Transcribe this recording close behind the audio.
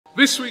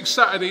This week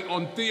Saturday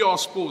on DR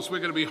Sports, we're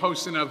going to be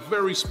hosting a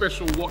very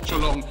special watch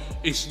along.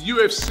 It's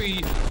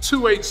UFC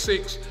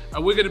 286,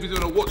 and we're going to be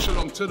doing a watch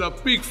along to the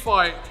big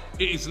fight.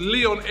 It is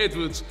Leon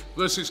Edwards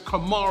versus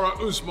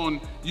Kamaru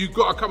Usman. You've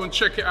got to come and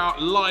check it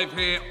out live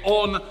here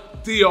on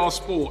DR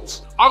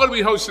Sports. I'm going to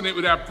be hosting it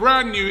with our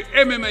brand new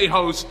MMA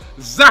host,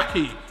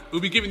 Zaki,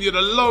 who'll be giving you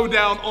the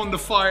lowdown on the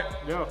fight.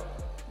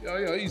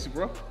 Yeah, easy,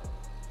 bro.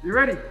 You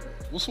ready?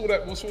 What's all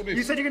that? What's all this?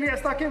 You said you're gonna get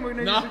stuck in. We're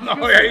gonna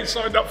No, I ain't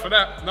signed up for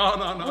that. No.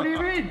 What do you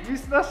mean?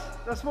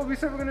 That's what we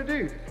said we're gonna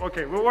do.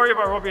 Okay, we'll worry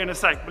about Robbie in a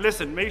sec. But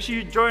listen, make sure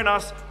you join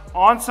us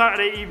on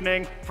Saturday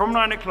evening from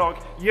 9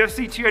 o'clock.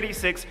 UFC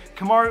 286,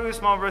 Kamaru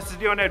Usman versus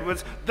Leon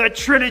Edwards, the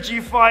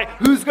trilogy fight.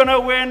 Who's gonna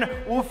win?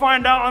 We'll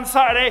find out on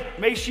Saturday.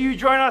 Make sure you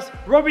join us.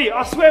 Robbie,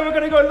 I swear we're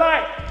gonna go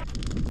live.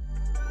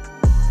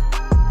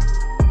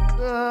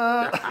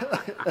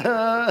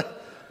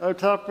 I'm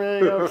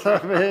tapping.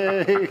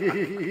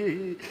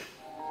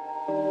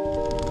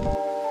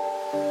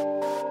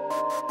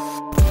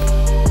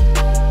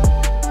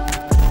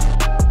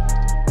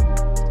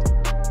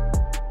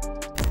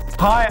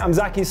 Hi, I'm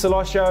Zaki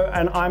Solosho,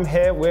 and I'm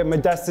here with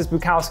Modestas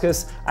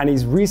Bukauskas, and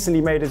he's recently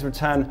made his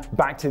return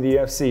back to the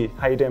UFC.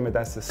 How you doing,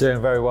 Modestas?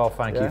 Doing very well,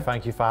 thank you.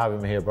 Thank you for having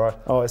me here, bro.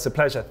 Oh, it's a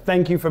pleasure.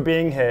 Thank you for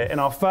being here in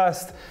our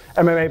first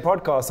MMA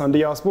podcast on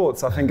DR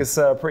Sports. I think it's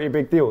a pretty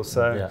big deal,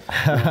 so yeah.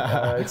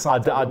 I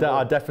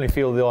definitely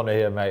feel the honor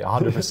here, mate,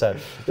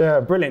 100%. Yeah,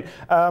 brilliant.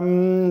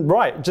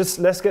 Right, just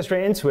let's get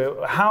straight into it.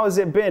 How has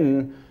it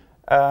been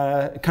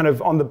kind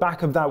of on the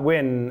back of that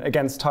win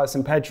against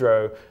Tyson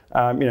Pedro,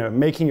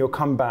 making your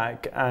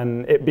comeback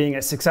and it being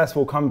a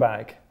successful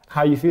comeback?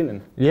 How are you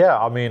feeling? Yeah,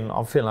 I mean,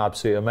 I'm feeling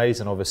absolutely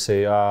amazing,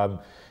 obviously. I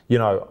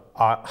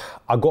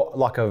got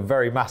like a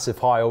very massive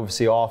high,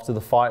 obviously, after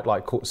the fight,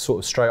 like sort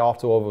of straight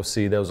after.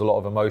 Obviously, there was a lot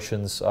of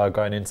emotions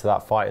going into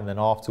that fight and then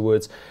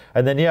afterwards.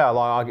 And then, yeah,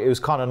 like it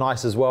was kind of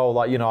nice as well.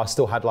 Like, I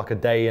still had like a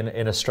day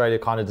in Australia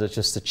kind of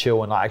just to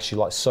chill and like actually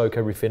like soak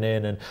everything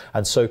in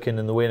and soak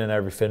in the win and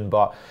everything.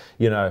 But,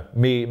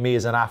 me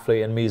as an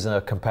athlete and me as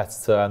a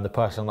competitor and the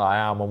person that I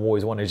am, I'm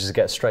always wanting to just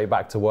get straight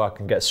back to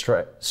work and get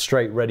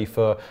straight ready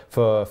for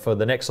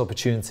the next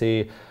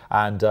opportunity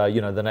and,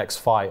 the next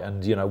fight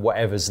and,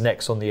 whatever's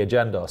next on the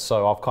agenda.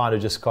 So I've kind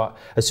of just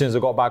as soon as I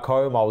got back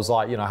home, I was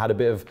like, I had a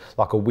bit of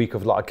like a week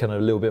of like kind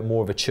of a little bit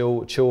more of a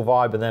chill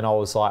vibe. And then I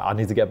was like, I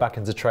need to get back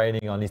into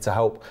training. I need to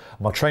help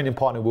my training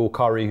partner, Will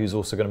Curry, who's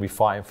also going to be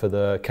fighting for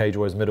the Cage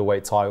Warriors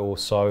middleweight title.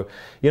 So,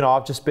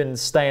 I've just been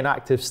staying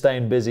active,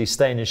 staying busy,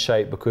 staying in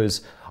shape because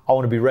I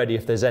want to be ready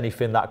if there's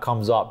anything that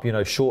comes up,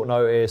 short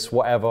notice,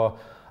 whatever.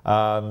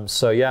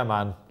 So yeah,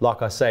 man,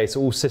 like I say, it's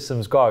all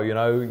systems go,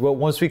 Well,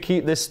 once we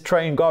keep this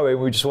train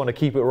going, we just want to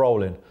keep it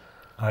rolling.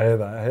 I hear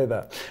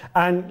that.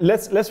 And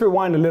let's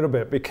rewind a little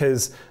bit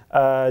because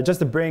just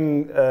to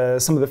bring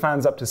some of the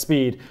fans up to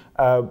speed,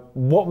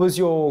 what was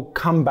your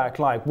comeback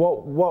like?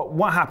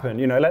 What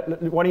happened?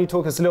 Why don't you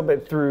talk us a little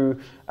bit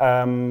through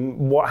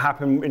what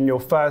happened in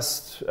your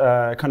first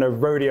kind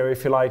of rodeo,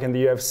 if you like, in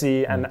the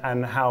UFC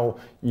and how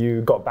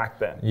you got back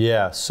there?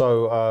 Yeah,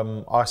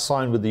 so I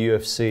signed with the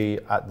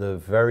UFC at the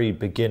very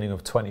beginning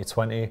of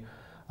 2020.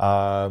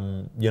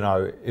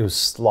 It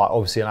was like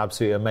obviously an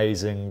absolutely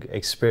amazing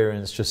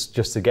experience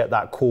just to get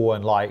that call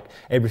and like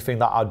everything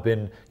that I'd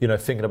been,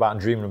 thinking about and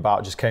dreaming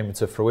about just came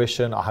into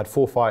fruition. I had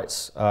 4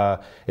 fights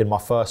in my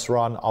first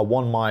run. I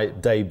won my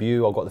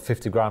debut. I got the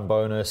 50 grand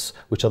bonus,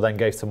 which I then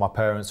gave to my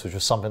parents, which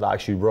was something that I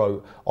actually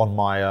wrote on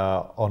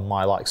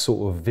my like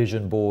sort of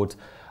vision board.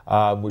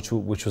 Which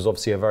was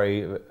obviously a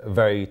very,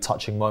 very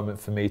touching moment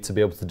for me to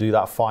be able to do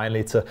that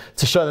finally, to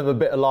show them a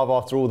bit of love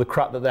after all the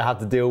crap that they had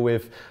to deal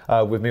with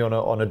me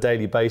on a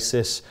daily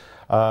basis.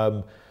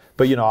 But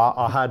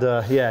I had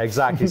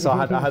exactly. So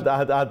I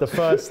had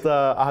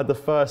the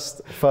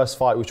first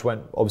fight, which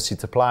went obviously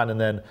to plan,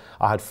 and then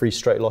I had 3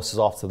 straight losses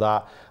after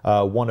that.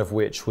 One of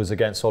which was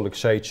against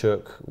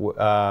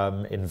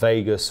Oleksiejczuk in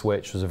Vegas,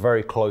 which was a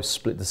very close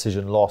split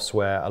decision loss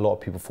where a lot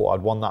of people thought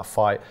I'd won that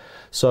fight.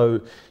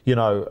 So,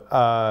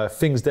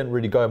 things didn't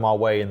really go my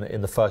way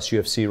in the first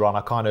UFC run.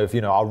 I kind of,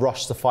 I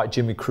rushed to fight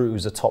Jimmy Crute,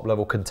 who's a top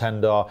level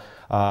contender.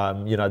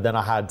 Then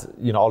I had,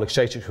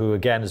 Oleksiejczuk, who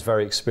again is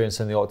very experienced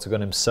in the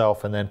octagon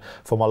himself. And then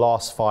for my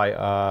last fight,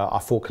 I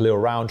fought Khalil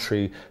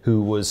Roundtree,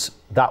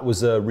 that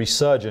was a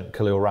resurgent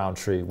Khalil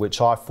Roundtree, which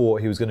I thought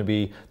he was going to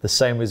be the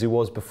same as he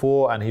was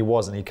before, and he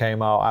wasn't. He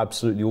came out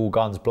absolutely all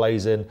guns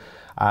blazing.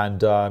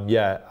 And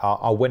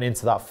I went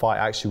into that fight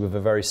actually with a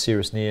very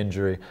serious knee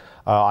injury.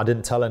 I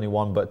didn't tell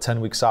anyone, but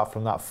 10 weeks out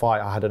from that fight,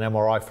 I had an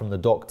MRI from the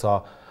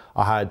doctor.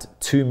 I had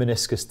 2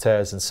 meniscus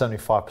tears and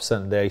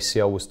 75% of the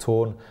ACL was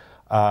torn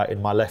in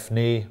my left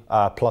knee.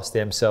 Plus the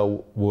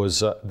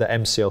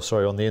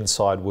MCL on the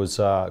inside was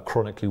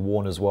chronically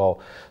worn as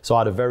well. So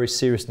I had a very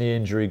serious knee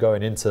injury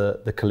going into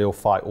the Khalil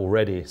fight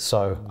already.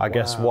 So I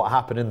guess what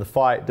happened in the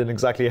fight didn't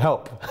exactly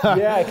help.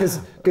 Yeah,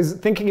 because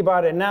thinking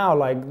about it now,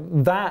 like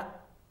that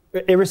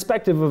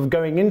irrespective of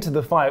going into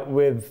the fight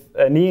with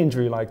a knee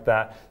injury like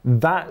that,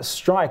 that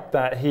strike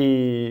that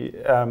he,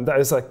 that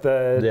was like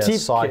the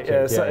teeth psychic,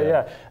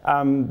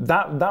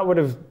 that would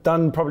have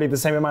done probably the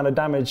same amount of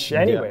damage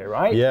anyway,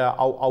 right? Yeah,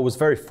 I was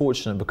very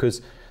fortunate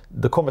because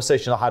the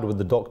conversation I had with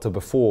the doctor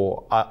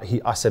before,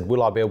 I said,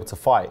 will I be able to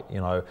fight?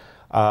 You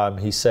know,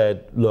 he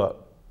said,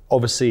 look,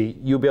 obviously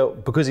you'll be able,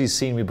 because he's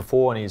seen me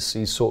before and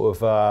he's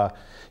sort of,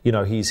 you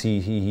know, he's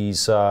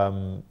sort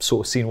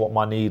of seen what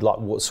my knee, like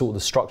what sort of the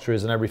structure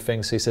is and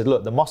everything. So he said,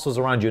 look, the muscles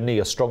around your knee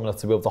are strong enough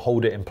to be able to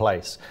hold it in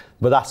place.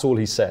 But that's all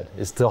he said,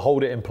 is to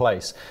hold it in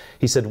place.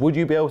 He said, will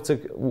you be able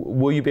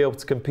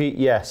to compete?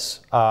 Yes,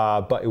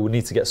 but it will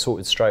need to get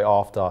sorted straight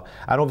after.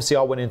 And obviously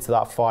I went into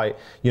that fight,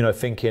 you know,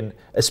 thinking,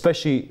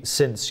 especially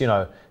since, you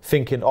know,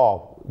 thinking,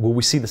 oh, will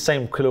we see the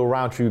same Khalil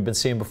Roundtree we've been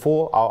seeing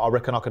before? I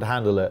reckon I could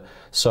handle it.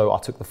 So I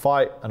took the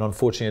fight, and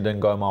unfortunately it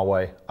didn't go my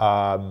way.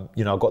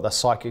 You know, I got that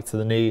side kick to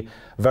the knee,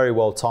 very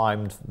well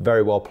timed,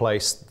 very well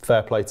placed,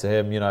 fair play to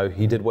him. You know,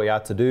 he did what he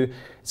had to do.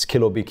 It's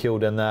kill or be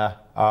killed in there.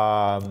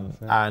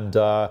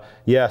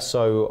 Yeah,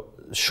 so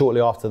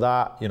shortly after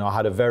that, you know, I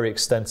had a very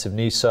extensive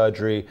knee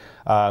surgery,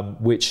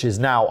 which is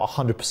now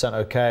 100%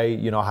 okay.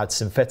 You know, I had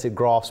synthetic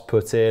grafts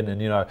put in, and,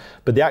 you know,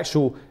 but the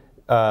actual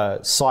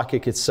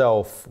psychic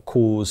itself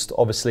caused,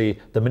 obviously,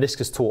 the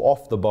meniscus tore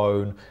off the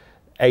bone,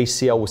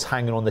 ACL was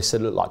hanging on, they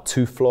said it looked like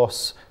tooth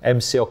floss,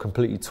 MCL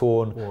completely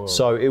torn. Whoa.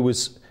 So it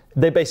was,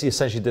 they basically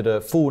essentially did a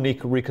full knee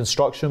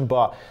reconstruction,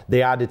 but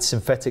they added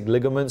synthetic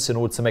ligaments in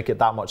order to make it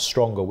that much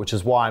stronger, which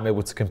is why I'm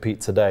able to compete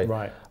today.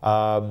 Right.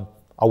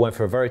 I went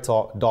for a very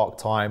dark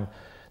time.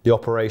 The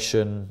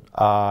operation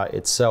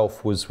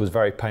itself was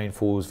very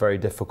painful, was very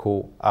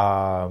difficult.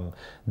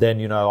 Then,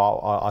 you know,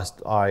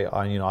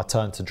 I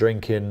turned to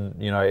drinking,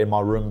 you know, in my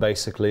room,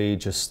 basically,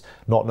 just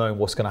not knowing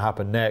what's going to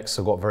happen next.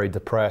 I got very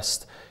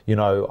depressed. You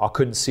know, I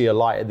couldn't see a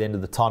light at the end of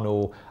the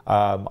tunnel.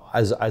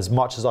 As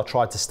much as I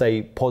tried to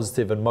stay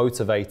positive and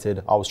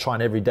motivated, I was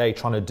trying every day,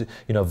 trying to do,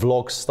 you know,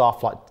 vlog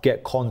stuff, like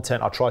get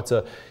content. I tried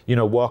to, you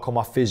know, work on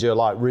my physio,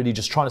 like really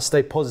just trying to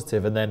stay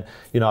positive. And then,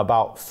 you know,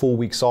 about 4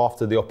 weeks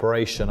after the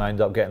operation, I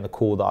ended up getting the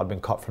call that I'd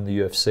been cut from the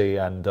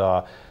UFC, and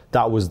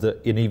that was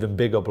an even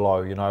bigger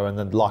blow, you know. And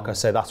then, like I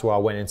said, that's where I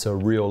went into a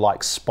real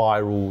like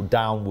spiral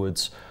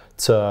downwards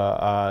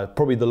to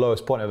probably the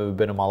lowest point I've ever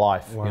been in my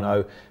life. Wow. You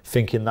know,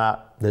 thinking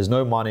that there's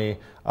no money,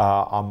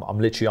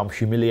 I'm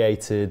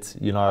humiliated.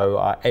 You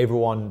know,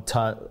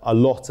 a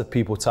lot of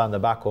people turned their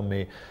back on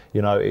me.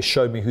 You know, it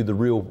showed me who the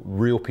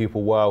real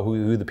people were,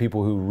 who the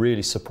people who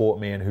really support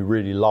me and who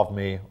really love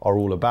me are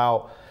all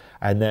about.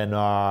 And then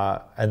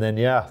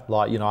yeah,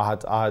 like, you know,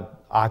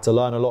 I had to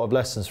learn a lot of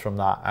lessons from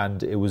that,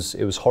 and it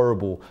was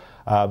horrible.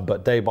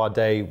 But day by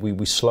day,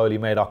 we slowly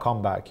made our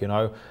comeback. You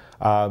know,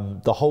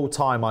 the whole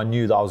time I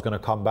knew that I was going to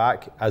come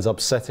back, as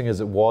upsetting as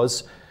it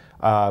was.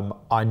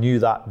 I knew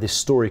that this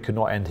story could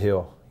not end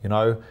here. You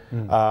know,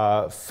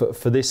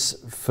 for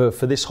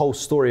this whole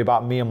story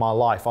about me and my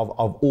life, I've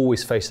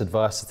always faced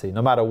adversity.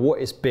 No matter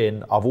what it's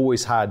been, I've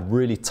always had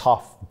really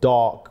tough,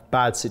 dark,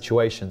 bad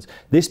situations.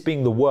 This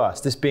being the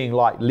worst, this being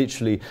like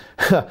literally,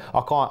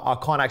 I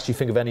can't actually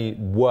think of any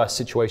worse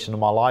situation in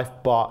my life.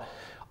 But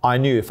I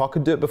knew if I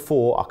could do it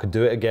before, I could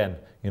do it again.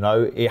 You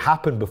know, it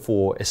happened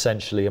before,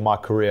 essentially, in my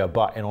career,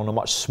 but on a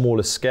much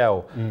smaller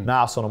scale.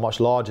 Now it's on a much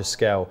larger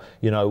scale,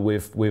 you know,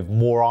 with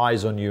more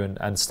eyes on you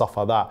and stuff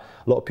like that.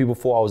 A lot of people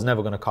thought I was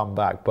never going to come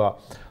back, but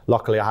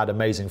luckily I had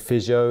amazing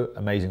physio,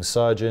 amazing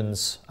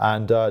surgeons,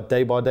 and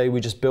day by day we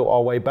just built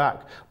our way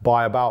back.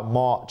 By about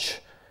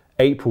March,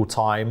 April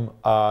time,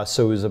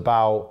 so it was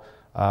about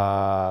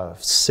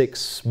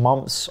 6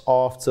 months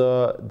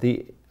after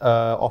the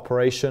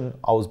operation,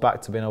 I was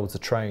back to being able to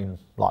train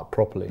like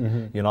properly,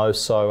 you know.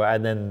 So,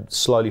 and then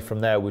slowly from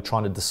there, we're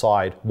trying to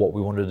decide what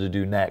we wanted to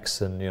do next,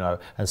 and, you know,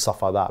 and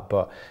stuff like that.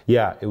 But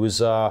yeah, it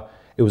was a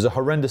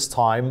horrendous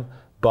time,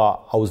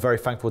 but I was very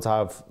thankful to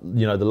have,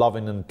 you know, the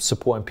loving and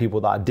supporting people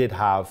that I did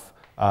have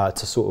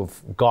to sort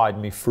of guide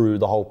me through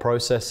the whole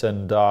process.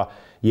 And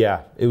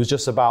yeah, it was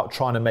just about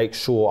trying to make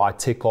sure I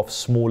tick off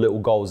small little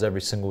goals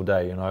every single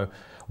day, you know.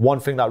 One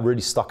thing that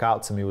really stuck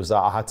out to me was that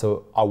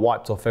I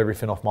wiped off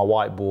everything off my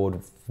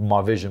whiteboard,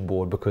 my vision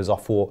board, because I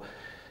thought,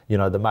 you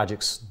know, the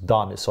magic's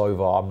done, it's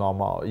over. I'm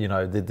not, you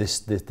know,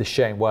 this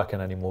shit ain't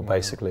working anymore,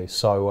 basically.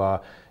 So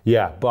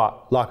yeah,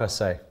 but like I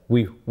say,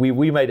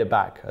 we made it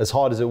back. As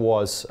hard as it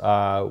was,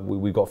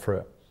 we got through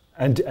it.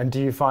 And do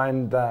you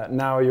find that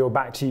now you're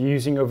back to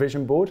using your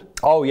vision board?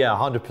 Oh yeah,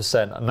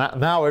 100%. And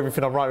now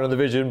everything I'm writing on the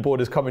vision board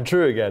is coming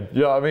true again.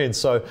 You know what I mean?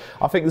 So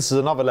I think this is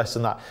another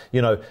lesson that,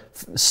 you know,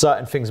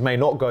 certain things may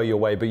not go your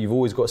way, but you've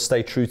always got to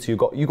stay true to you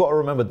got to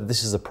remember that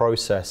this is a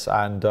process,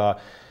 and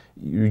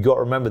you got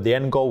to remember the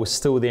end goal is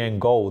still the end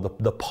goal.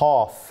 The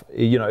path,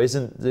 you know,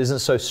 isn't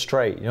so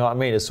straight. You know what I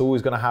mean? It's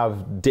always going to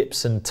have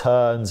dips and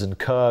turns and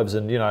curves,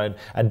 and, you know,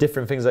 and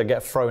different things that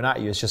get thrown at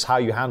you. It's just how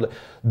you handle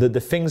it. The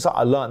things that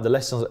I learned, the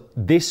lessons,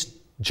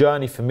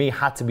 journey for me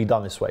had to be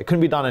done this way. It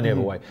couldn't be done any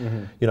other way.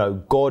 You know,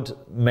 God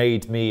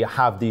made me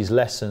have these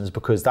lessons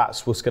because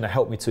that's what's going to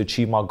help me to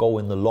achieve my goal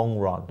in the long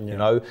run. You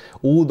know,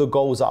 all the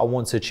goals that I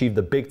want to achieve,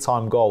 the big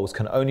time goals,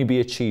 can only be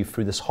achieved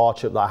through this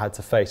hardship that I had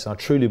to face, and I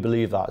truly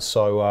believe that.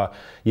 So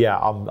yeah,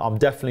 I'm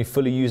definitely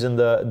fully using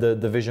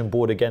the vision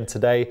board again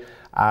today,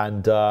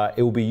 and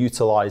it will be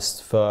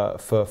utilized for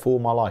all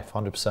my life,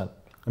 100%.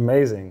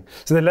 Amazing.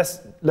 So then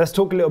let's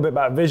talk a little bit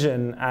about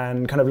vision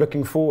and kind of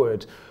looking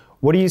forward.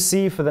 What do you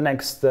see for the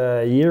next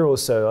year or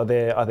so?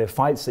 Are there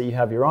fights that you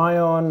have your eye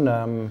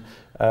on?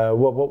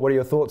 What are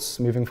your thoughts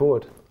moving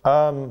forward?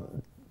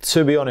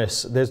 To be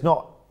honest, there's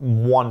not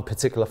one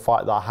particular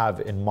fight that I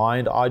have in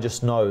mind. I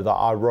just know that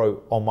I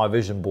wrote on my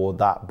vision board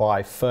that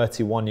by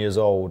 31 years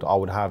old, I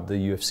would have the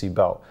UFC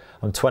belt.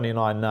 I'm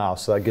 29 now,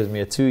 so that gives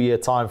me a 2-year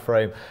time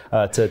frame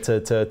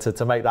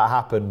to make that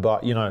happen.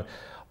 But, you know,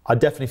 I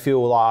definitely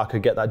feel like I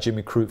could get that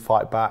Jimmy Crute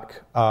fight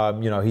back.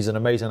 You know, he's an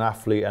amazing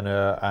athlete and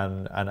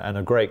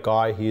a great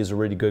guy. He is a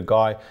really good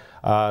guy.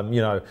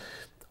 You know,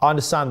 I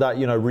understand that,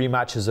 you know,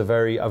 rematches are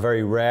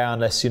very rare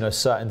unless, you know,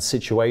 certain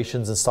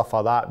situations and stuff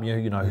like that.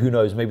 You know, who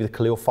knows? Maybe the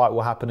Khalil fight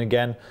will happen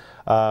again.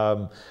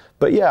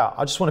 But yeah,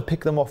 I just want to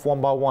pick them off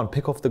one by one.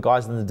 Pick off the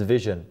guys in the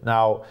division.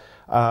 Now,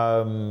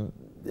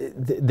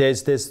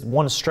 there's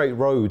one straight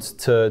road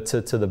to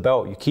the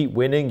belt. You keep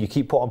winning, you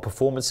keep putting on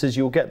performances,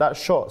 you'll get that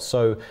shot.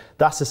 So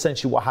that's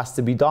essentially what has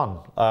to be done.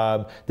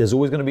 There's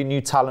always going to be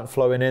new talent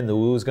flowing in. There's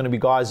always going to be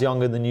guys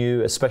younger than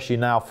you, especially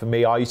now for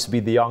me. I used to be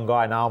the young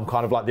guy. Now I'm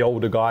kind of like the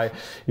older guy,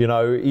 you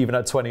know, even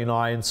at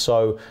 29.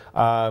 So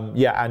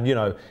yeah, and you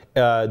know,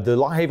 the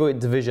light heavyweight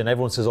division,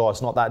 everyone says, oh,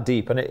 it's not that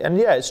deep. And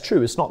yeah, it's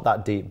true, it's not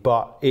that deep,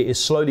 but it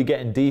is slowly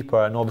getting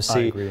deeper. And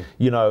obviously,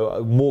 you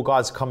know, more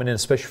guys are coming in,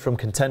 especially from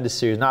Contender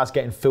Series. Now it's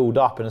getting filled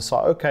up, and it's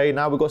like, okay,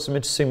 now we've got some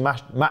interesting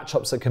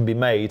matchups that can be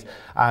made.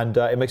 And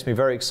it makes me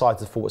very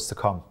excited for what's to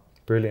come.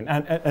 Brilliant.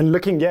 And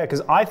looking, yeah,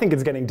 because I think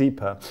it's getting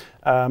deeper.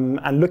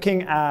 And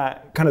looking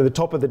at kind of the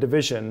top of the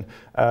division,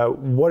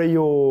 who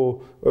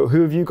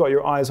have you got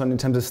your eyes on in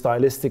terms of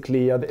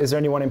stylistically? Is there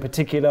anyone in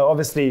particular?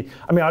 Obviously,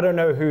 I mean, I don't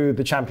know who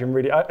the champion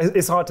really,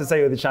 it's hard to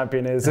say who the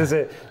champion is. Is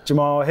it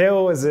Jamal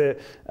Hill? Is it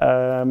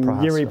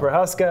Yuri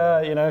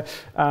Prochazka? You know,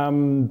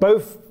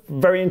 both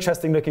very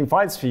interesting looking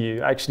fights for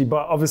you, actually.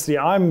 But obviously,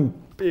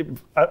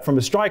 from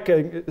a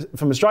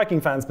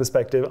striking fan's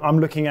perspective, I'm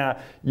looking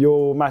at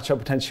your matchup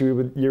potentially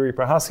with Yuri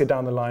Prochazka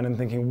down the line and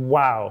thinking,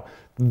 wow,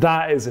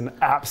 that is an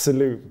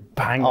absolute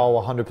banger.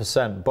 Oh,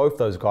 100%. Both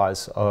those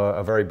guys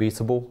are very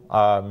beatable.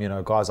 You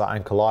know, guys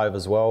like Ankalaev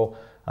as well.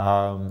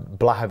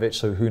 Blachowicz,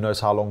 so who knows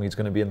how long he's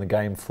going to be in the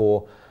game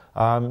for.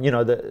 You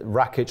know, the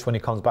Rakic when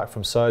he comes back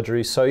from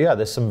surgery. So yeah,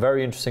 there's some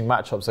very interesting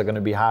matchups that are going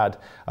to be had.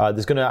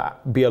 There's going to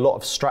be a lot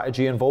of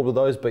strategy involved with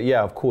those, but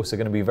yeah, of course, they're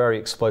going to be very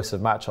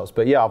explosive matchups.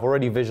 But yeah, I've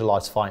already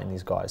visualized fighting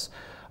these guys.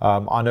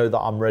 I know that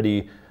I'm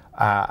ready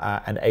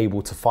and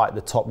able to fight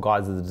the top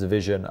guys of the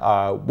division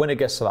when it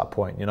gets to that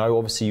point. You know,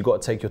 obviously you've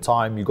got to take your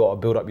time, you've got to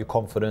build up your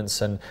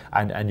confidence and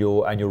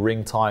your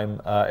ring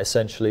time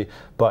essentially.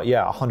 But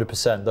yeah,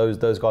 100%,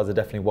 those guys are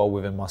definitely well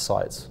within my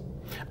sights.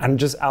 And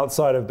just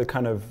outside of the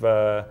kind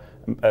of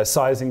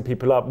sizing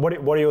people up, what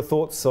are your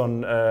thoughts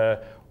on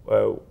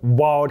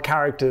wild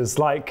characters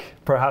like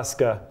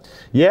Prochazka?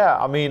 Yeah,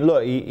 I mean,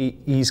 look,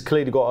 he's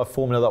clearly got a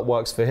formula that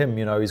works for him.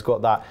 You know, he's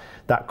got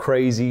that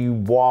crazy,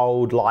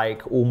 wild,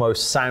 like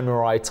almost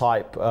samurai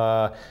type,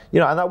 you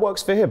know, and that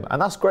works for him, and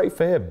that's great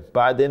for him.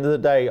 But at the end of the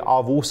day,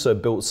 I've also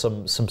built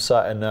some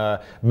certain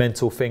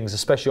mental things,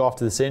 especially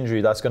after this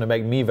injury, that's going to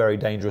make me very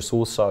dangerous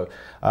also.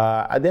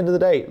 At the end of the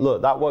day,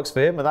 look, that works for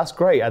him, and that's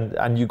great.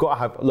 And you got to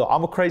have, look,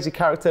 I'm a crazy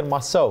character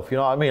myself, you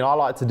know what I mean? I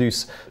like to do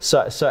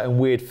certain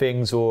weird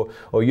things, or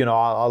you know,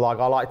 I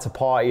like to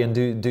party and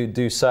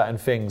do certain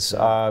things,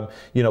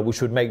 you know,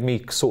 which would make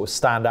me sort of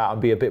stand out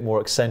and be a bit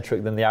more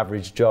eccentric than the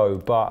average Joe.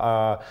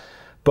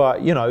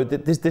 But you know,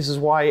 this is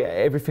why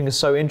everything is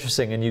so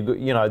interesting, and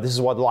you know, this is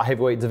why the light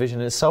heavyweight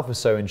division itself is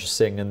so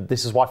interesting, and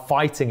this is why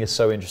fighting is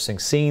so interesting.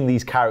 Seeing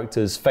these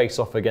characters face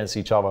off against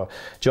each other.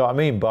 Do you know what I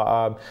mean?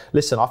 But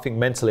listen, I think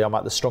mentally I'm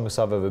at the strongest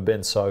I've ever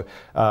been. So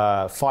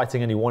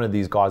fighting any one of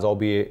these guys, I'll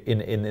be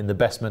in the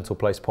best mental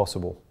place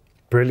possible.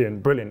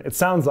 Brilliant, brilliant. It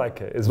sounds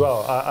like it as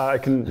well. I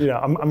can, you know,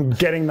 I'm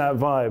getting that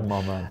vibe.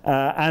 My man.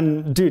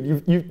 And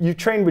dude, you've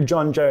trained with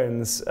Jon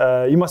Jones.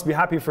 You must be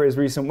happy for his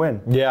recent win.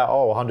 Yeah,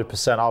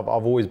 100%. I've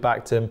always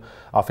backed him.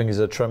 I think he's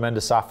a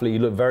tremendous athlete. He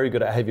looked very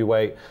good at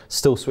heavyweight,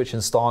 still switching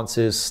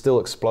stances, still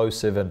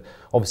explosive, and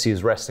obviously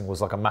his wrestling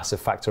was like a massive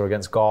factor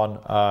against Garn.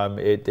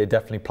 It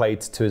definitely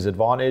played to his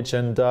advantage,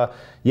 and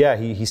yeah,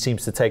 he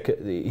seems to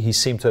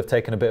have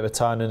taken a bit of a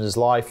turn in his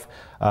life,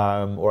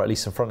 or at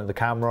least in front of the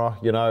camera,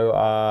 you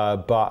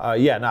know. But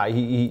yeah, no,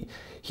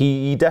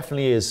 he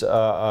definitely is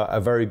a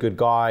very good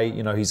guy.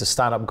 You know, he's a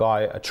stand-up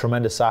guy, a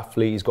tremendous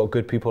athlete. He's got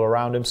good people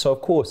around him. So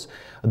of course,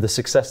 the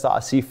success that I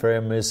see for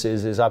him is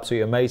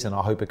absolutely amazing.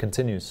 I hope it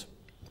continues.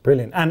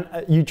 Brilliant. And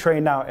you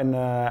trained out in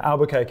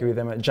Albuquerque with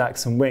him at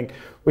Jackson Wink,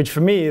 which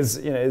for me is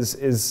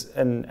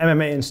an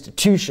MMA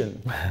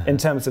institution in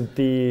terms of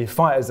the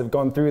fighters that have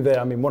gone through there.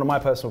 I mean, one of my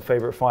personal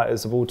favorite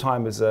fighters of all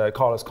time is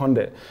Carlos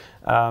Condit.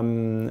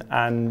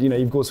 And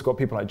you've also got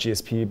people like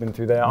GSP who've been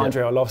through there,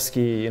 Andrei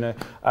Arlovsky.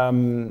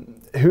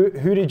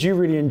 Who did you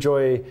really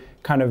enjoy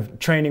kind of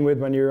training with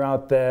when you were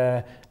out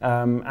there?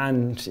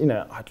 And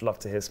I'd love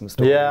to hear some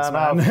stories. Yeah,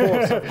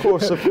 no, of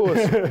course.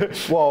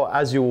 Well,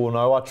 as you all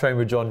know, I trained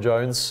with Jon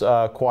Jones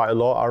quite a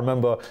lot. I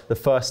remember the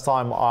first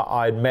time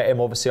I'd met him.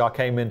 Obviously, I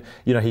came in.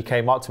 He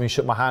came up to me,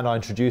 shook my hand, I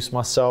introduced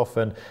myself,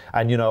 and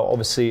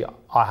obviously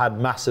I had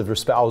massive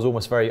respect. I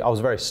was very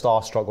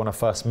starstruck when I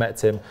first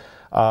met him.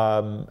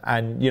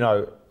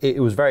 It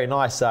was very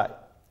nice that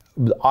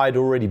I'd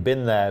already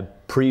been there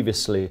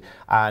previously,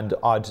 and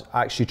I'd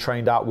actually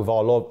trained out with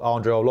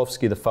Andrei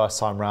Arlovsky the first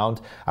time round,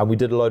 and we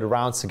did a load of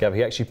rounds together.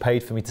 He actually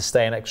paid for me to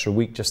stay an extra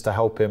week just to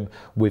help him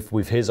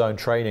with his own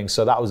training.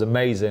 So that was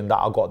amazing that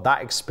I got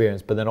that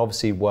experience. But then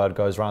obviously word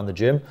goes around the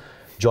gym.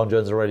 Jon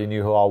Jones already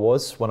knew who I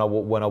was when I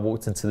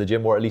walked into the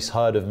gym, or at least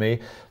heard of me.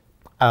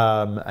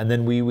 And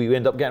then we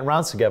ended up getting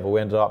rounds together.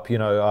 We ended up,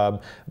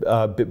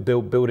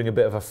 building a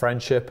bit of a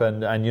friendship,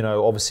 and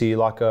obviously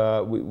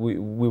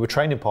we were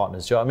training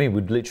partners. Do you know what I mean?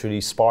 We'd literally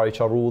spar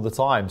each other all the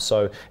time.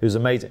 So it was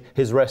amazing.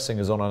 His wrestling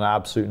is on an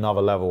absolute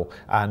another level,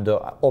 and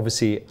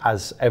obviously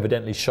as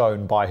evidently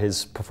shown by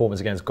his performance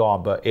against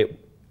Garn, but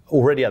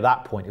already at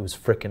that point, it was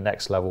freaking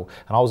next level.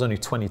 And I was only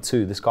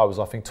 22. This guy was,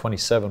 I think,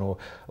 27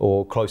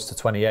 or close to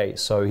 28.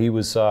 So he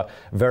was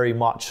very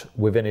much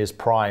within his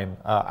prime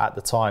at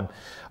the time.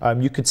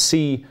 You could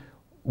see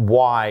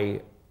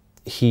why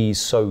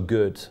he's so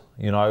good.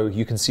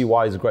 You can see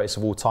why he's the greatest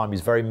of all time.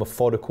 He's very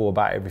methodical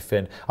about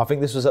everything. I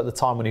think this was at the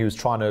time when he was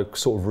trying to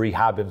sort of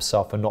rehab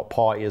himself and not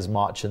party as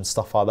much and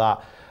stuff like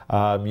that.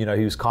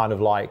 He was kind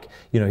of like,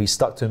 he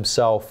stuck to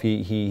himself.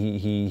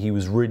 He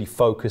was really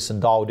focused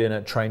and dialed in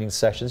at training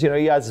sessions.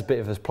 He has a bit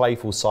of his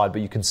playful side,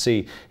 but you can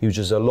see he was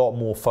just a lot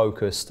more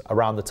focused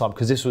around the time,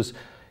 because this was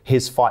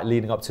his fight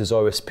leading up to his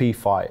OSP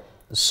fight.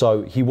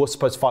 So he was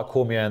supposed to fight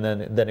Cormier, and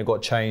then it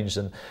got changed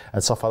and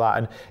stuff like that.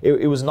 And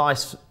it was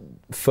nice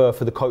for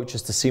the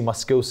coaches to see my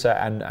skill set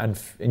and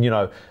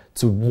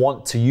to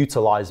want to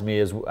utilize me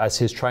as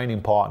his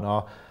training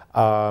partner.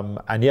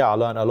 I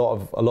learned a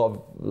lot of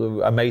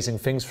amazing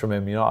things from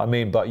him, you know what I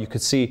mean? But you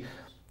could see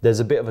there's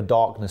a bit of a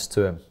darkness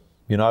to him,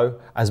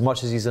 as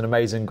much as he's an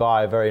amazing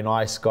guy, a very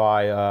nice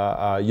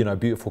guy,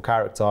 beautiful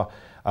character,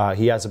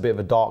 he has a bit of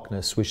a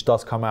darkness, which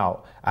does come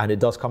out, and it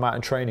does come out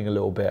in training a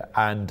little bit.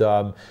 And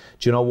do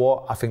you know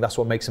what? I think that's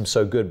what makes him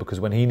so good, because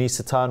when he needs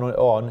to turn it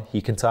on,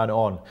 he can turn it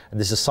on. And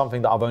this is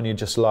something that I've only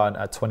just learned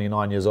at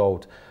 29 years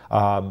old.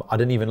 I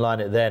didn't even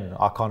learn it then.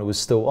 I kind of was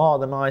still,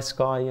 the nice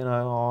guy,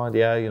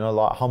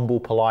 like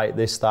humble, polite,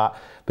 this, that.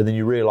 But then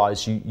you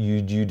realize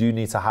you do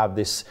need to have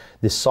this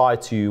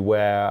side to you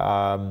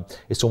where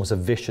it's almost a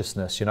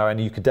viciousness, and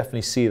you could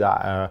definitely see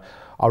that.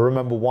 I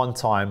remember one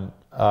time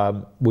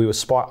we were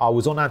I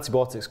was on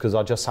antibiotics because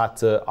I just had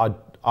to,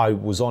 I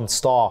was on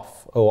staph,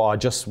 or I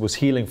just was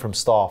healing from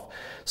staph.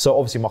 So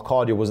obviously my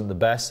cardio wasn't the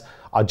best.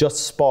 I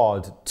just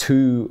sparred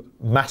two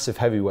massive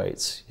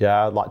heavyweights,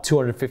 like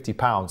 250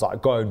 pounds,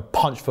 like going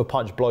punch for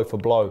punch, blow for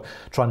blow,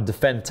 trying to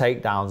defend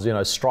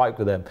takedowns, strike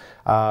with them.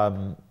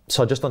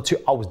 So I just done two,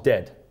 I was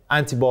dead.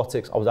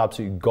 Antibiotics, I was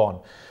absolutely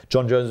gone.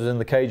 Jon Jones was in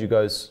the cage, he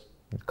goes,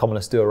 come on,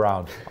 let's do a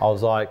round. I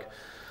was like,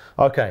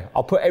 okay,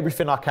 I'll put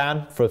everything I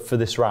can for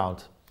this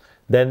round.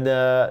 Then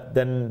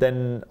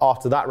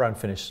after that round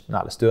finished,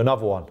 now let's do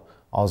another one.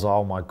 I was like,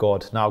 oh my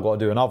God, now I've got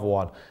to do another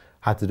one.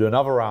 Had to do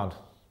another round.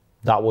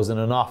 That wasn't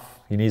enough.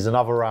 He needs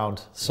another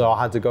round. So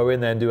I had to go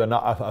in there and do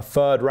a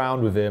third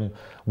round with him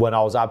when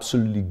I was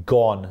absolutely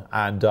gone.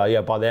 And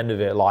by the end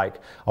of it, like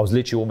I was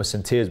literally almost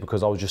in tears,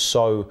 because I was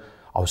so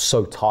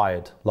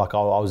tired. Like I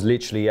was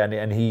literally,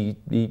 and he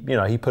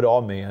put it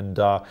on me, and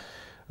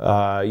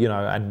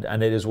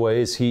and it is what it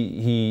is.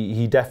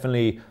 He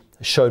definitely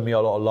showed me a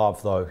lot of love,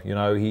 though.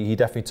 He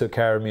definitely took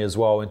care of me as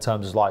well, in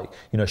terms of like,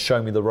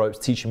 showing me the ropes,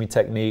 teaching me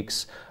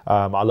techniques.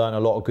 I learned a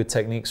lot of good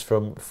techniques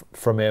from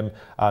him.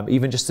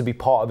 Even just to be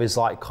part of his,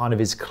 like, kind of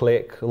his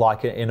clique,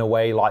 like in a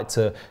way, like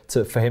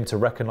for him to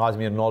recognize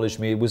me, acknowledge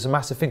me, it was a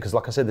massive thing. Because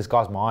like I said, this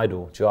guy's my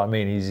idol. Do you know what I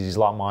mean? He's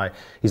like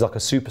a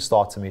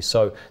superstar to me.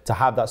 So to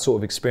have that sort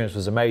of experience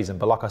was amazing.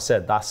 But like I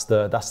said, that's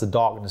the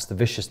darkness, the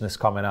viciousness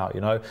coming out.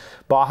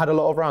 But I had a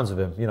lot of rounds with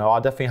him. I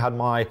definitely had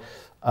my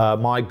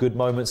good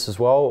moments as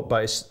well,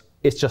 but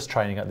it's just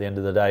training at the end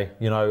of the day.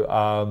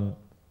 The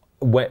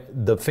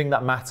thing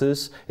that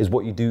matters is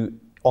what you do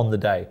on the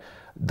day.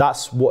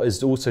 That's what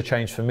has also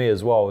changed for me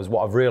as well, is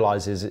what I've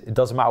realized is it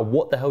doesn't matter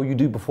what the hell you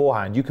do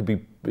beforehand. You could be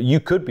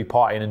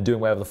partying and doing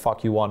whatever the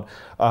fuck you want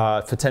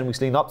for 10 weeks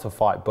leading up to a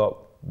fight, but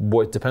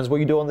it depends what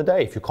you do on the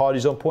day. If your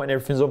cardio's on point and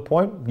everything's on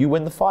point, you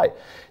win the fight.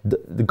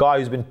 The guy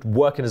who's been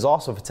working his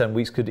ass off for 10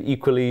 weeks could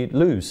equally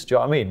lose. Do you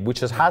know what I mean? Which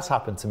has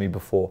happened to me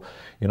before,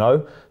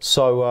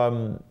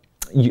 So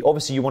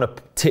obviously you want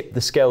to tip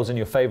the scales in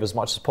your favor as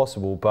much as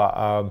possible,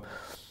 but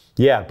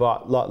yeah,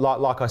 but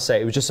like I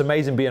say, it was just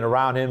amazing being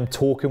around him,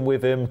 talking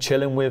with him,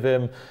 chilling with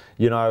him,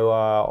 you know,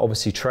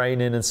 obviously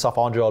training and stuff.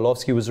 Andrei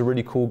Arlovski was a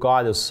really cool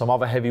guy. There's some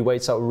other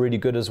heavyweights that were really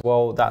good as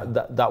well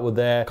that were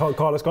there.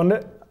 Carlos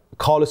Condit?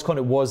 Carlos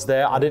Condit was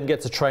there. I didn't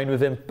get to train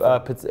with him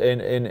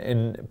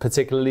in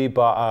particularly,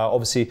 but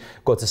obviously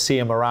got to see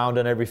him around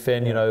and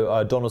everything. You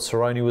know, Donald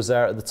Cerrone was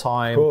there at the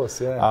time. Of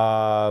course,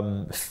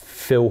 yeah.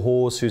 Phil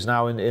Hawes, who's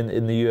now in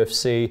the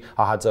UFC.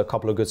 I had a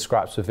couple of good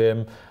scraps with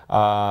him.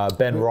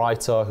 Ben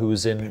Reiter, who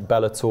was in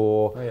Bellator.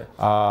 Oh,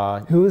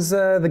 yeah. Who was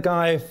the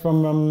guy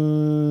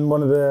from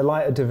one of the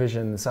lighter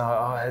divisions?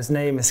 His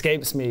name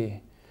escapes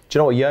me. Do you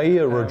know what?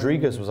 Yair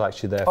Rodriguez was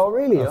actually there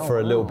for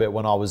a little bit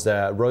when I was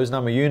there. Rose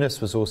Namajunas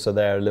was also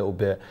there a little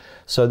bit.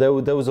 So there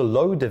was a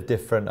load of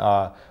different,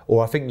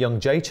 or I think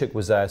Young Jacek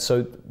was there.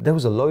 So there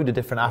was a load of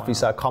different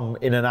athletes that come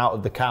in and out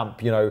of the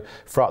camp, you know,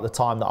 throughout the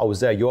time that I was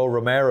there. Yoel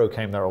Romero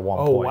came there at one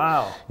point. Oh,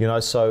 wow. You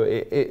know, so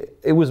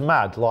it was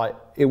mad. Like,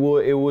 it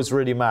was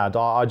really mad.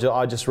 I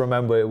just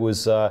remember it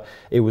was a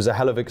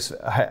hell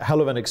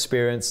of an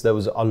experience. There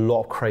was a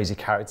lot of crazy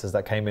characters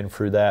that came in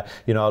through there.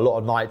 You know, a lot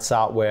of nights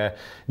out where,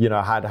 you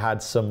know,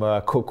 had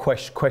some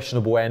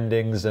questionable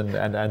endings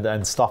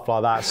and stuff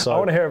like that. So I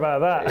want to hear about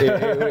that.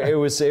 it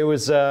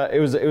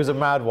was a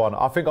mad one.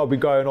 I think I'll be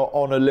going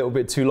on a little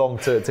bit too long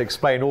to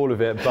explain all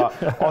of it.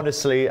 But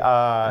honestly, you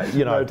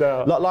know, No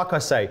doubt. like I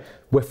say,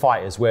 we're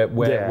fighters.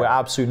 We're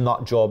absolute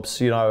nut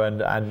jobs, you know,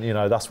 and you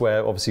know that's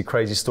where obviously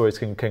crazy stories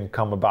can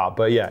come about.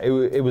 But yeah,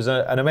 it was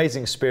an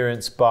amazing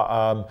experience.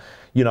 But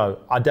you know,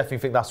 I definitely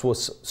think that's what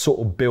sort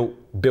of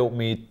built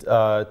me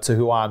to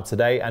who I am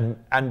today. And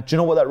do you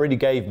know what that really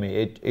gave me?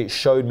 It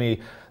showed me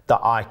that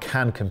I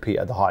can compete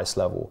at the highest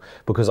level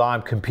because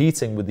I'm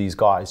competing with these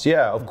guys.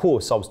 Yeah, of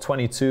course, I was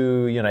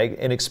 22, you know,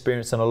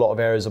 inexperienced in a lot of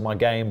areas of my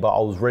game, but I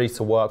was ready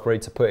to work, ready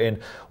to put in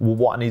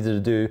what I needed to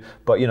do.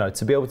 But, you know,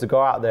 to be able to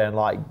go out there and,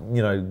 like,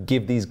 you know,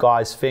 give these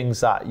guys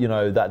things that, you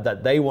know,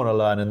 that they want to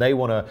learn and they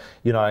want to,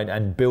 you know,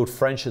 and build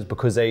friendships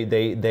because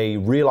they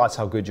realize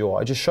how good you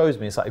are. It just shows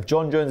me, it's like if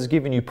Jon Jones is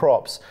giving you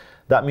props,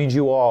 that means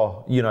you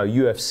are, you know,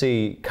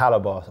 UFC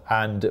caliber,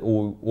 and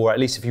or at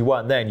least if you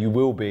weren't then, you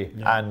will be.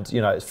 Yeah. And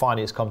you know,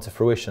 it's come to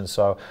fruition.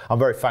 So I'm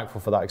very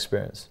thankful for that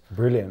experience.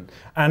 Brilliant.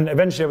 And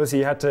eventually, obviously,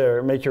 you had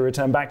to make your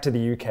return back to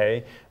the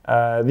UK.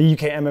 The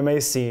UK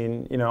MMA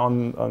scene, you know,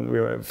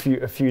 we were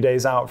a few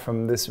days out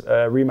from this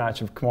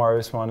rematch of Kamaru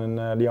Usman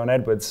and Leon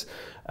Edwards.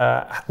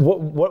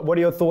 What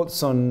are your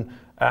thoughts on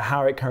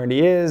how it currently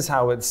is,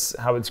 how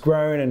it's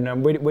grown,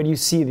 and where do you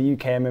see the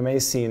UK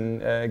MMA scene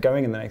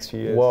going in the next few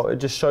years? Well, it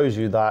just shows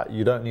you that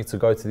you don't need to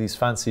go to these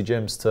fancy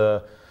gyms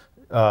to,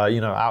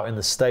 you know, out in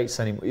the States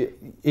anymore.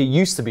 It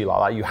used to be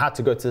like that. You had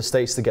to go to the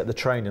States to get the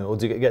training or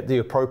to get the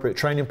appropriate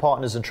training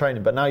partners and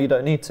training, but now you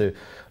don't need to.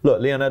 Look,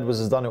 Leon Edwards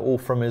has done it all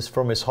from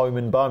his home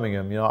in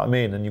Birmingham, you know what I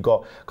mean? And you've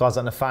got guys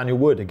like Nathaniel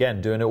Wood,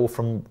 again, doing it all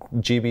from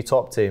GB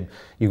Top Team.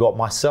 You got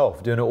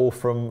myself doing it all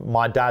from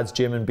my dad's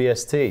gym in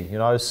BST, you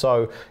know?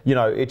 So, you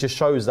know, it just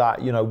shows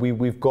that, you know,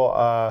 we've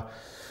got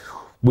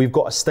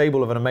a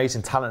stable of an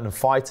amazing talent and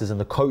fighters, and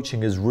the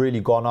coaching has really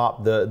gone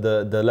up.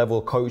 The level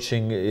of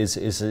coaching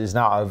is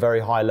now at a very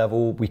high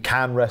level. We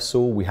can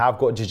wrestle. We have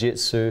got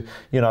jiu-jitsu.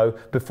 You know,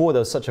 before there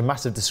was such a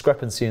massive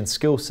discrepancy in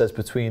skill sets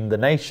between the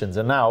nations,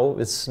 and now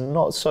it's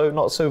not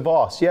so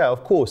vast. Yeah,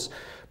 of course.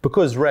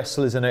 Because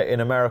wrestlers in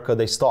America,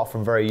 they start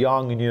from very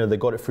young, and you know they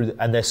got it through,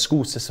 and their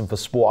school system for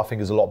sport I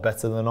think is a lot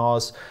better than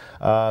ours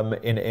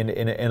in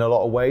a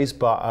lot of ways.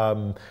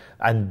 But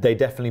and they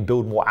definitely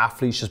build more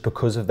athletes just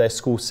because of their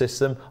school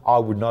system. I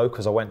would know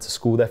because I went to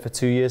school there for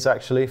 2 years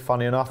actually.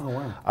 Funny enough. Oh,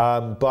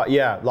 wow. But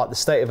yeah, like the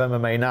state of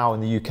MMA now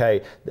in the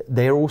UK,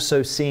 they're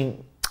also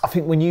seeing. I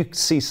think when you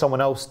see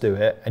someone else do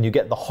it and you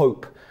get the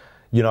hope.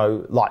 You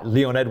know, like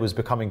Leon Edwards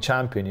becoming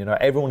champion, you know,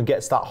 everyone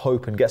gets that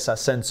hope and gets that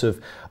sense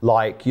of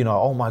like, you know,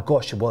 oh my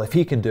gosh, well, if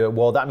he can do it,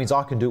 well, that means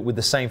I can do it with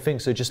the same thing.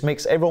 So it just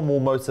makes everyone more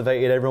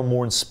motivated, everyone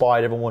more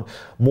inspired, everyone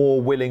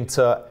more willing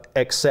to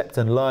accept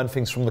and learn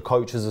things from the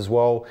coaches as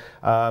well.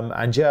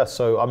 And yeah,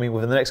 so, I mean,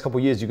 within the next couple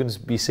of years, you're going to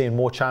be seeing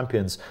more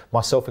champions,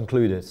 myself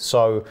included.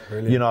 So,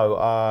 Brilliant. You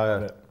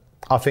know,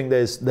 I think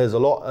there's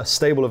a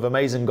stable of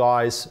amazing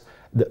guys.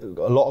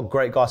 A lot of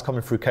great guys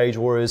coming through Cage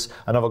Warriors.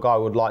 Another guy I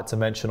would like to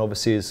mention,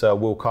 obviously, is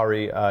Will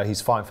Curry.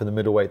 He's fighting for the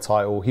middleweight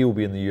title. He will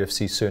be in the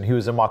UFC soon. He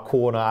was in my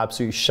corner,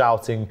 absolutely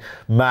shouting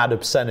mad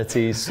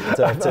obscenities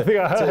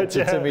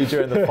to me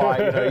during the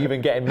fight. You know,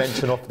 even getting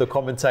mentioned off the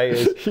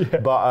commentators. Yeah.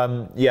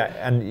 But yeah,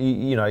 and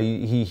you know,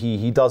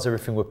 he does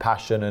everything with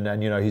passion,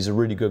 and you know, he's a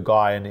really good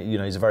guy, and you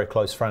know, he's a very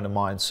close friend of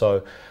mine. So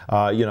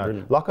you know,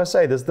 Brilliant. Like I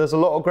say, there's a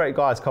lot of great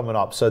guys coming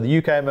up. So the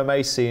UK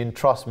MMA scene,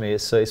 trust me,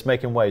 it's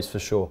making waves for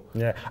sure.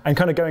 Yeah,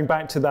 and kind of going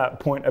back to that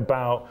point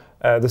about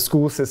the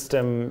school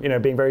system, you know,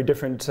 being very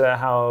different to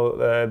how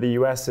the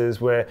US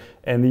is, where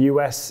in the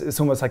US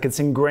it's almost like it's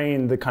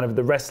ingrained the kind of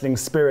the wrestling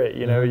spirit,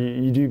 you know,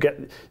 you do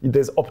get,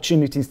 there's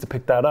opportunities to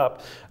pick that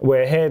up,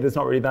 where here there's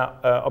not really that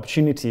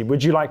opportunity.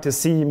 Would you like to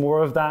see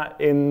more of that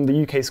in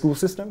the UK school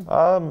system?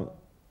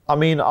 I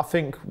mean, I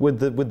think with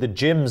the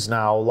gyms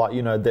now, like,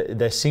 you know,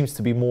 there seems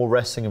to be more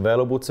wrestling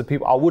available to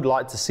people. I would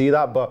like to see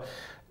that, but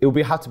it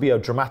would have to be a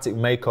dramatic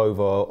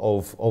makeover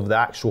of the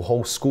actual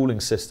whole schooling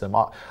system.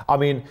 I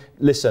mean,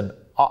 listen,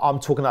 I'm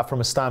talking that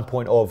from a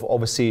standpoint of,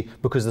 obviously,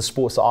 because the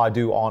sports that I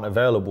do aren't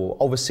available.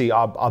 Obviously,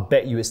 I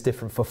bet you it's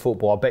different for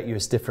football. I bet you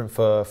it's different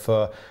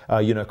for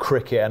you know,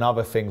 cricket and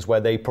other things where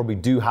they probably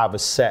do have a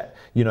set,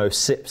 you know,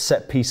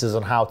 set pieces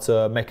on how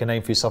to make a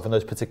name for yourself in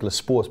those particular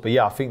sports. But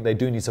yeah, I think they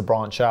do need to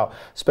branch out,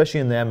 especially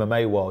in the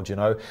MMA world. You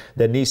know,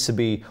 there needs to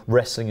be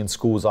wrestling in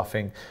schools, I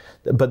think.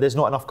 But there's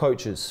not enough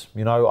coaches,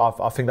 you know.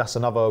 I think that's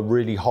another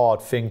really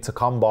hard thing to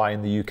come by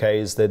in the UK,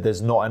 is that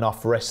there's not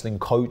enough wrestling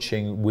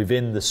coaching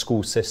within the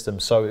school system.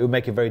 So it would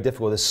make it very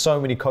difficult. There's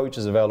so many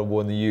coaches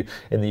available in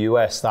the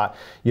US that,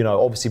 you know,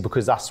 obviously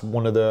because that's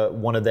one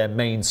of their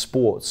main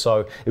sports.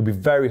 So it'd be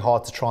very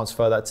hard to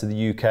transfer that to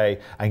the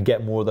UK and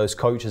get more of those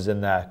coaches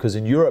in there, because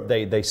in Europe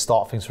they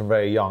start things from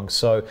very young.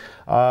 So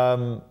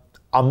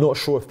I'm not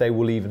sure if they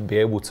will even be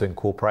able to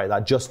incorporate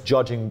that. Just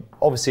judging,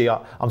 obviously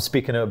I'm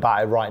speaking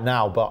about it right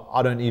now, but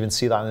I don't even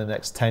see that in the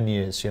next 10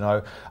 years, you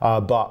know.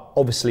 But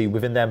obviously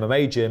within the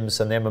MMA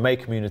gyms and the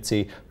MMA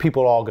community,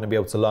 people are going to be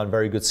able to learn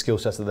very good skill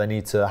sets that they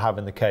need to have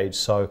in the cage.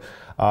 So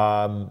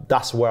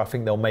that's where I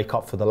think they'll make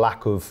up for the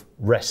lack of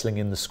wrestling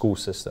in the school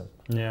system.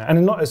 Yeah,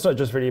 and it's not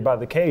just really about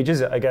the cage,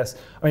 is it? I guess,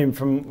 I mean,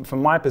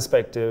 from my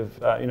perspective,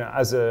 you know,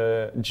 as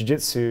a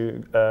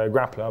jiu-jitsu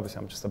grappler, obviously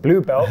I'm just a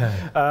blue belt,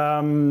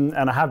 and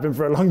I have been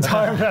for a long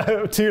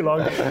time, too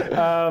long.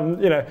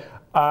 You know,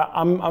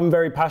 I'm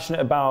very passionate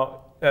about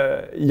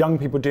young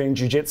people doing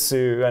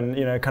jiu-jitsu, and,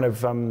 you know, kind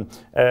of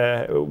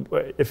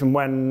if and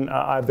when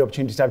I have the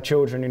opportunity to have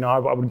children, you know,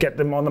 I would get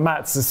them on the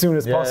mats as soon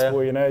as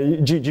possible. You know,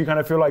 do you kind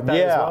of feel like that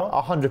as well?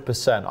 Yeah,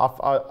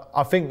 100%.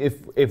 I think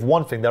if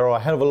one thing, there are a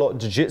hell of a lot of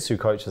jiu-jitsu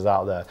coaches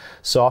out there,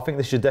 so I think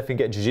they should definitely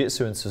get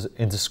jiu-jitsu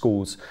into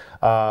schools.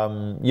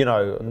 You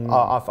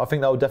know, I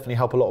think that would definitely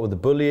help a lot with the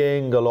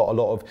bullying, a lot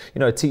of, you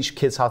know, teach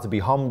kids how to be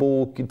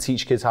humble,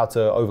 teach kids how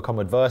to overcome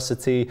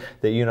adversity,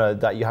 that, you know,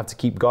 that you have to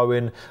keep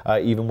going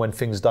even when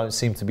things don't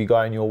seem to be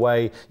going your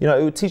way. You know,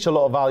 it would teach a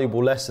lot of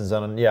valuable lessons,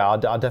 and yeah, I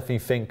definitely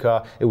think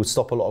it would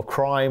stop a lot of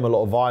crime, a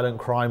lot of violent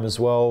crime as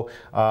well.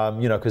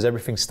 You know, because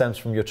everything stems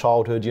from your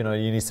childhood. You know,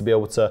 you need to be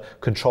able to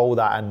control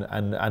that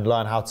and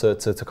learn how to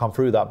come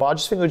through that. But I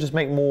just think it would just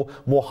make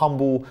more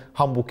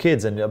humble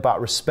kids, and about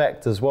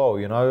respect as well.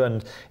 You know,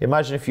 and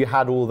imagine if you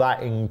had all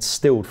that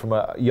instilled from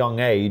a young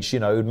age. You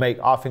know,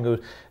 I think it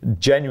would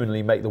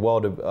genuinely make the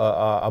world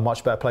a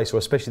much better place, or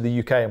especially the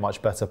UK a much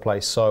better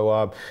place.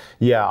 So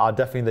yeah, I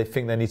definitely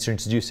think they need to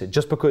introduce it,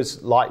 just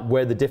because, like,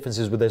 where the difference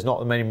is, where there's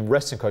not many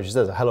wrestling coaches,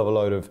 there's a hell of a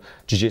load of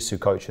jiu-jitsu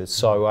coaches.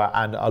 So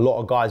and a lot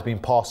of guys being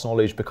passed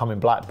knowledge, becoming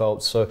black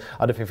belts. So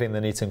I definitely think they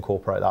need to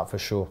incorporate that for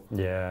sure.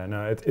 Yeah,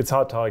 no, it's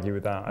hard to argue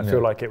with that. I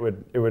feel like it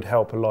would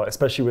help a lot,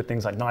 especially with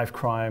things like knife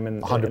crime and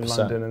in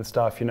London and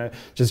stuff. You know,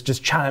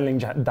 just channeling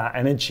that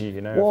energy.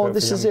 You know. Well,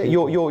 this is it.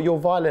 Your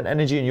violent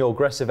energy and your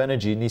aggressive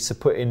energy needs to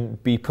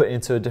be put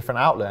into a different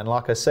outlet. And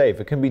like I say, if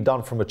it can be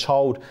done from a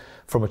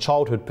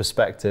childhood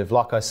perspective,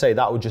 like I say,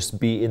 that would just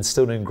be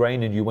instilled and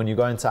ingrained in you when you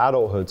go into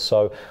adulthood.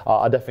 So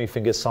I definitely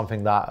think it's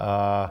something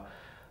that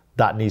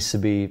that needs to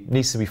be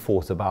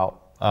thought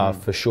about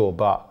for sure.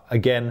 But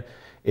again,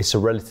 it's a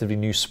relatively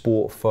new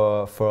sport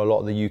for a lot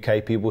of the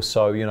UK people.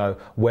 So, you know,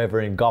 whether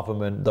in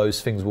government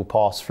those things will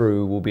pass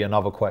through will be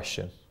another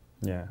question.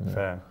 Yeah,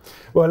 fair.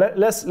 Well,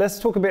 let's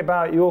talk a bit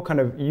about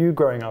you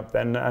growing up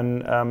then,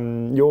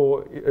 and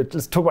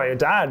let's talk about your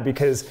dad,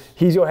 because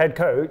he's your head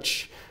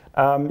coach.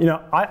 You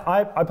know,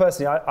 I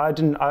personally,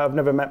 I've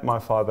never met my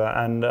father,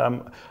 and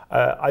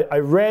I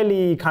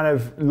rarely kind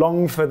of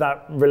long for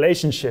that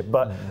relationship,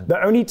 but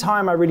the only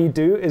time I really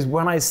do is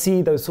when I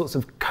see those sorts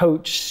of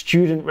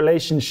coach-student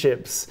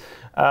relationships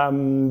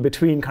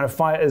between kind of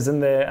fighters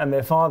and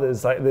their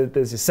fathers. Like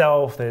there's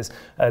yourself, there's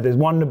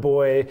Wonder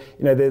Boy,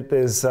 you know,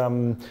 there's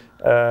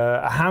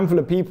a handful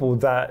of people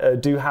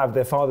that do have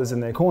their fathers in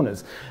their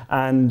corners,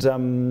 and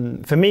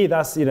for me,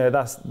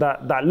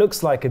 that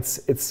looks like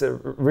it's a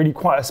really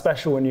quite a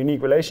special and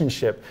unique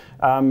relationship.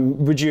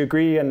 Would you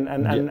agree?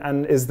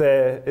 And is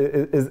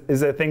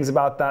there things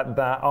about that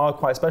are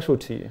quite special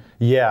to you?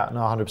 Yeah, no,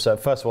 100%.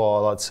 First of all,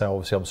 I'd like to say,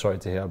 obviously, I'm sorry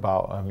to hear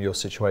about your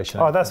situation.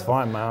 Oh, that's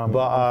fine, man.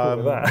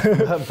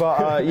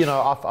 But you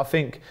know, I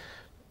think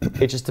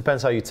it just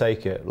depends how you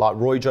take it. Like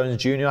Roy Jones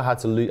Jr. had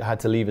to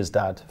leave his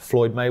dad.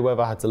 Floyd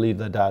Mayweather had to leave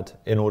their dad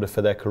in order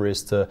for their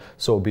careers to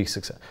sort of be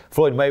successful.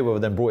 Floyd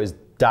Mayweather then brought his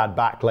dad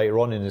back later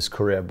on in his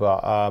career,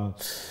 but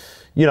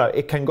you know,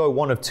 it can go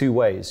one of two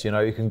ways. You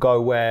know, you can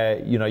go where,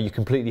 you know, you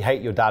completely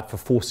hate your dad for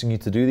forcing you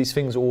to do these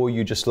things, or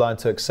you just learn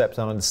to accept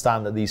and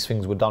understand that these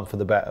things were done for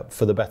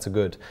the better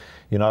good.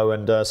 You know,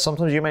 and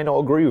sometimes you may not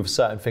agree with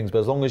certain things, but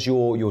as long as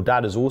your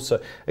dad is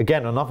also,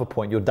 again, another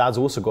point, your dad's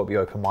also got to be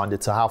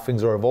open-minded to how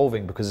things are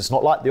evolving, because it's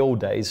not like the old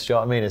days. Do you know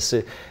what I mean? It's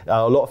a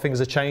lot of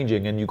things are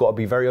changing, and you've got to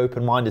be very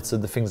open-minded to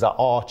the things that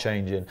are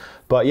changing.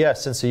 But yeah,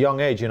 since a young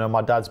age, you know,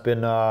 my dad's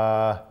been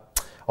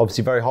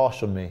obviously very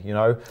harsh on me, you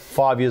know.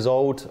 5 years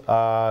old,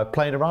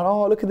 playing around,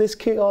 oh, look at this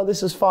kick, oh,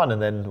 this is fun.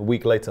 And then a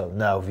week later,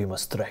 now we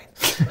must train.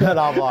 And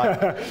I'm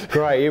like,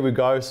 great, here we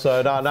go.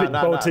 So no.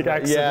 Baltic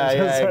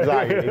accent.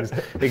 Yeah,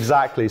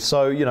 exactly.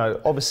 So, you know,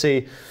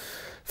 obviously,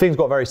 things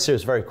got very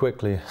serious very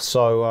quickly.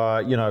 So,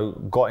 you know,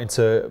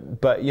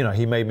 but, you know,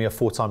 he made me a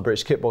 4-time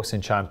British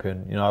kickboxing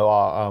champion. You know,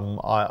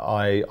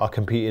 I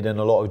competed in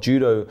a lot of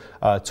judo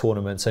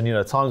tournaments, and, you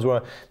know, times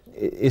where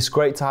it's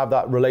great to have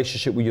that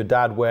relationship with your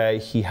dad where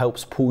he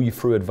helps pull you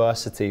through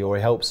adversity, or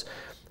he helps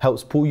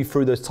pull you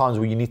through those times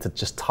where you need to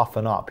just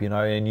toughen up, you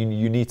know, and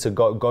you need to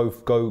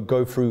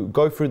go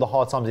through the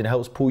hard times, and he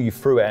helps pull you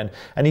through it,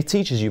 and he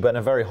teaches you, but in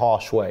a very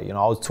harsh way. You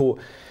know, I was taught,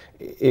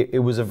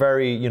 it was a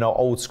very, you know,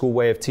 old school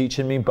way of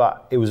teaching me,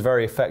 but it was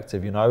very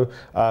effective, you know.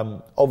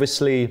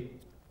 Obviously,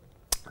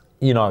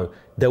 you know,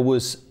 there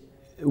was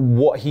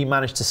what he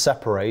managed to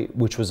separate,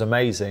 which was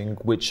amazing,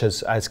 which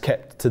has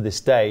kept to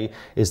this day,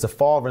 is the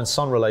father and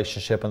son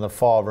relationship, and the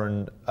father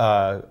and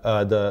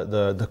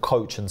the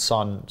coach and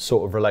son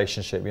sort of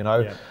relationship, you know.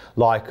 Yeah.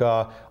 Like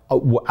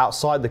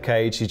outside the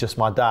cage, he's just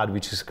my dad. We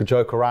just could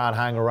joke around,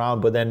 hang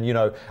around, but then, you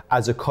know,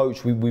 as a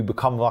coach, we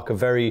become like a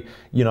very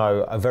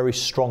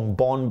strong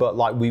bond, but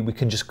like we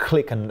can just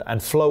click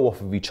and flow off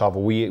of each other.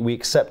 We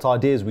accept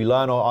ideas, we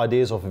learn our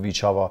ideas off of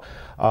each other.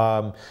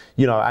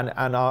 You know,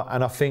 and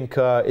I think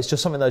it's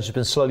just something that's just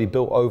been slowly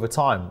built over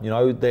time. You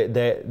know,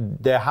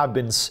 there have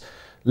been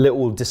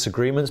little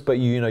disagreements, but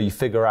you know, you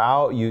figure it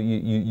out,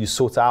 you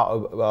sort it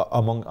out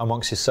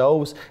amongst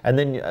yourselves. And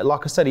then,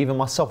 like I said, even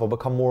myself, I've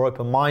become more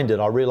open-minded.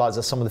 I realize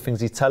that some of the things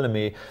he's telling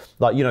me,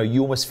 like, you know,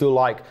 you almost feel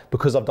like,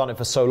 because I've done it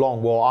for so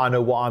long, well, I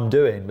know what I'm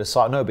doing. But it's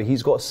like, no, but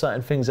he's got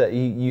certain things that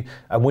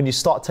and when you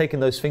start taking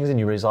those things in,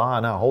 you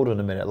realize, no, hold on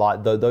a minute,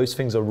 like those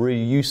things are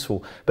really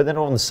useful. But then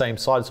on the same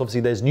side, it's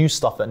obviously there's new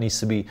stuff that needs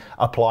to be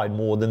applied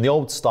more than the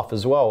old stuff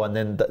as well. And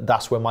then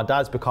that's where my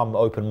dad's become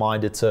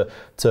open-minded to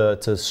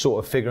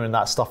sort of figuring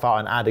that stuff out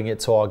and adding it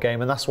to our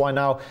game. And that's why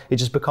now it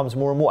just becomes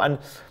more and more, and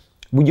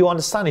you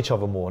understand each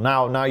other more.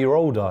 Now you're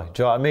older,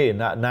 do you know what I mean?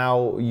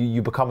 Now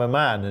you become a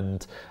man,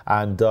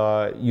 and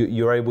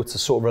you're able to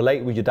sort of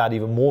relate with your dad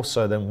even more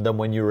so than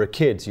when you were a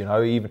kid, you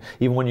know.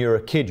 Even when you were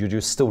a kid, you're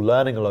just still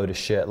learning a load of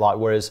shit, like,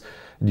 whereas,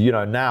 you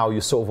know, now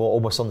you're sort of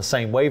almost on the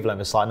same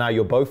wavelength. It's like now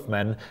you're both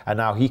men, and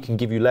now he can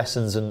give you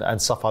lessons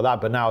and stuff like that.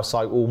 But now it's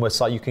like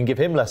almost like you can give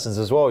him lessons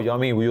as well. You know what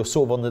I mean? You're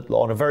sort of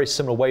on a very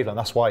similar wavelength.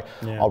 That's why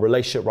our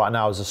relationship right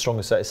now is the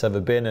strongest that it's ever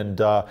been.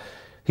 And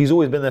he's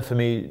always been there for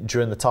me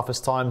during the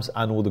toughest times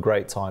and all the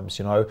great times,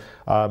 you know.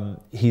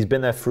 He's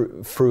been there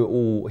through it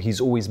all.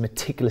 He's always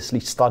meticulously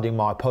studying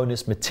my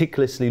opponents,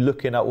 meticulously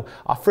looking at.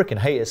 I freaking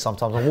hate it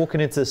sometimes. I'm walking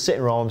into the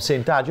sitting room, I'm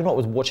saying, Dad, you're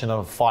not watching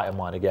another fight of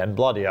mine again.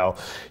 Bloody hell.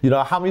 You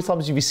know, how many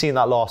times have you seen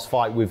that last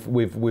fight with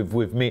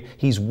me?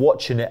 He's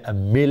watching it a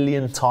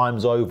million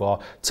times over.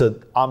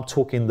 I'm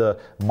talking the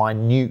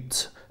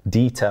minute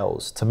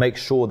details to make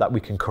sure that we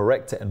can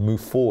correct it and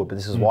move forward. But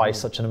this is why he's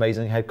such an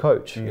amazing head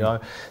coach. You know,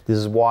 this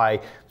is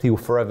why he will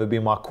forever be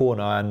in my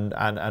corner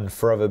and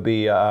forever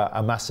be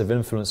a massive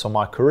influence on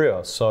my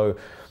career. So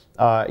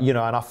you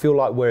know, and I feel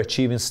like we're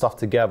achieving stuff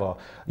together.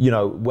 You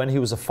know, when he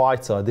was a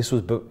fighter,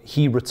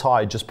 he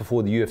retired just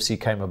before the UFC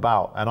came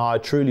about, and I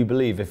truly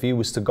believe if he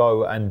was to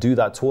go and do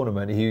that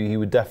tournament, he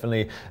would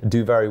definitely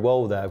do very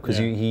well there, because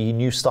he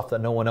knew stuff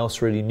that no one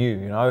else really knew.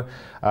 You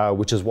know,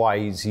 which is why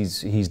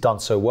he's done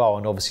so well,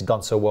 and obviously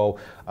done so well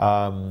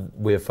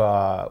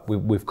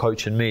with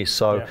coaching me.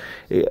 So,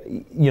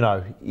 you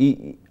know,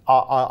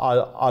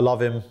 I love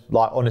him.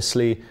 Like,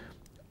 honestly,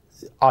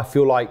 I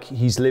feel like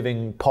he's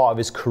living part of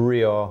his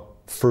career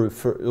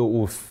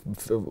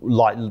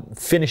like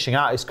finishing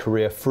out his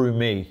career through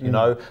me, you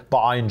know. But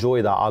I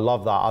enjoy that. I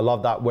love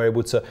that we're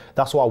able to.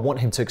 That's why I want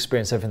him to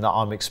experience everything that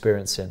I'm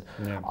experiencing.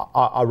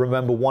 I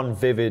remember one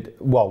vivid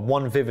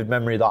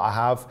memory that I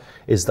have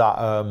is that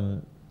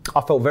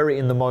I felt very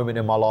in the moment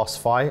in my last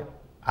fight,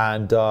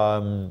 and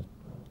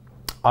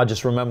I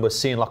just remember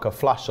seeing like a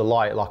flash of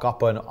light, like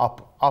up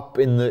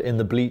in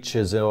the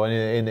bleachers or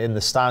in the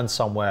stand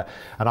somewhere,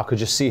 and I could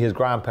just see his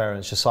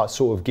grandparents just like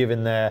sort of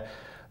giving their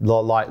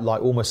like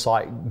almost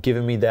like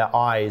giving me their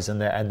eyes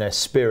and their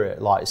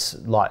spirit, like,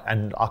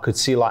 and I could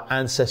see like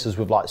ancestors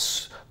with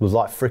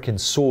freaking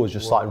swords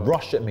just like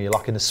rush at me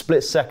like in a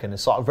split second.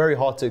 It's like very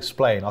hard to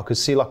explain. I could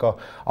see like a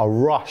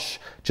rush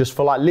just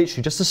for like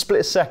literally just a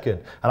split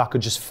second, and I could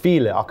just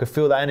feel it. I could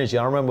feel that energy.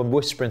 And I remember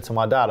whispering to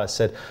my dad, I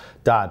said,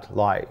 Dad,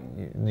 like,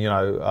 you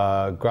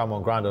know, Grandma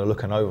and Grandad are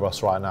looking over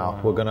us right now.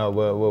 We're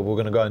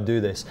gonna go and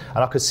do this.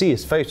 And I could see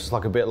his face was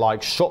like a bit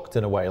like shocked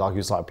in a way, like he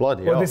was like,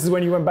 bloody hell. This is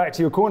when you went back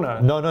to your corner?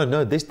 No.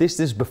 This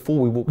is before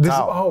we walked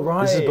out. Oh,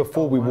 right. This is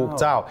before we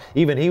walked out.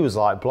 Even he was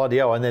like, bloody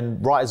hell. And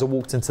then right as I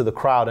walked into the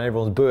crowd and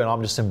everyone's booing,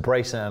 I'm just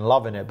embracing it and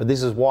loving it. But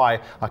this is why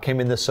I came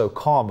in there so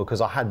calm,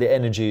 because I had the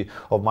energy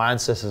of my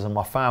ancestors and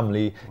my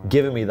family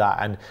giving me that.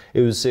 And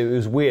it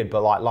was weird,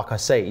 but like I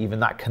say,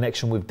 even that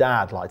connection with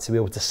Dad, like to be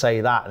able to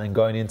say that and then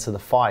going into the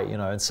fight, you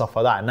know, and stuff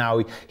like that. And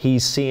now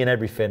he's seeing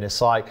everything.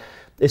 It's like,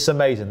 it's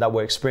amazing that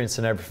we're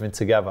experiencing everything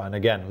together. And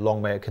again,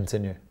 long may it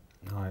continue.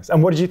 Nice.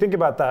 And what did you think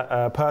about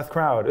that Perth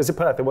crowd? Is it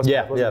Perth? It was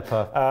Yeah, Perth, wasn't it?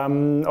 Perth.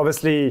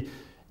 Obviously,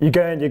 you're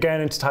going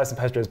into Tyson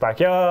Pestra's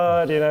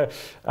backyard. You know,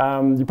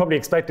 you probably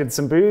expected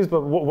some boos,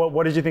 but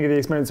what did you think of the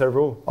experience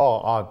overall? Oh,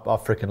 I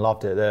freaking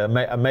loved it. They're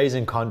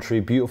amazing country,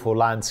 beautiful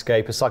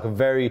landscape. It's like a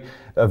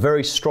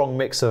very strong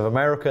mix of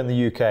America and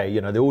the UK. You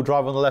know, they all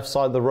drive on the left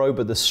side of the road,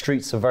 but the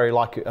streets are very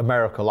like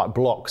America, like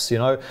blocks. You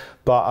know,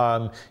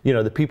 but you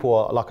know, the people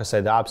are, like I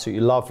said, they're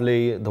absolutely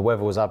lovely. The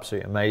weather was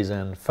absolutely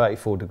amazing,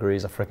 34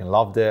 degrees. I freaking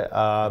loved it.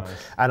 Nice.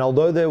 And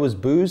although there was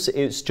boos,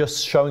 it's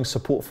just showing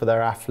support for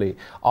their athlete.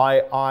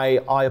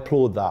 I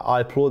applaud that. I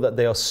applaud that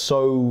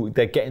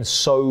they're getting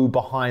so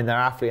behind their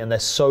athlete, and they're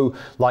so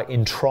like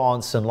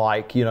entranced and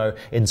like, you know,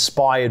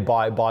 inspired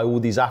by all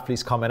these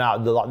athletes coming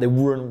out. They're like, they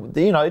weren't,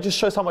 you know, it just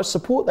shows how much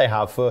support they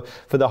have for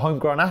the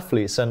homegrown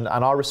athletes, and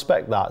I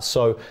respect that.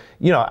 So,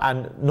 you know,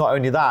 and not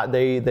only that,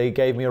 they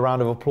gave me a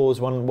round of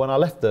applause when I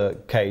left the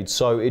cage.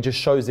 So it just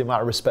shows the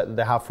amount of respect that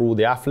they have for all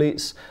the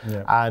athletes.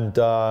 Yeah.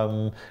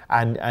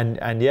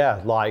 And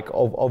yeah, like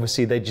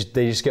obviously they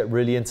just get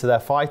really into their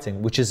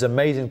fighting, which is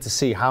amazing to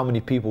see how many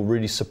people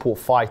really support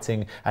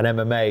fighting and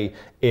MMA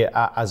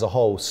as a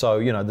whole. So,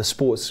 you know, the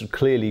sport's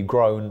clearly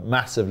grown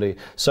massively.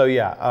 So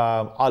yeah,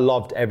 I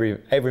loved every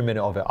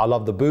minute of it. I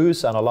loved the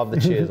boos and I loved the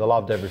cheers. I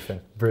loved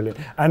everything. Brilliant.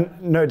 And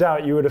no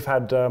doubt you would have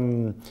had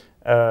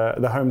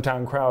the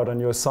hometown crowd on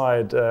your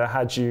side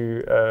had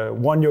you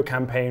won your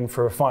campaign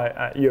for a fight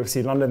at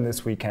UFC London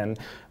this weekend.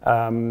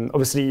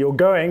 Obviously you're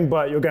going,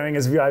 but you're going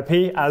as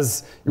VIP,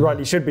 as you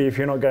rightly should be if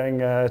you're not going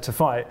to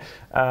fight.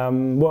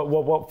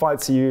 What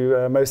fights are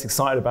you most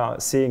excited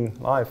about seeing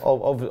live?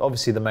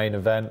 Obviously the main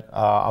event.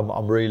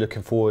 I'm really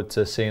looking forward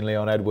to seeing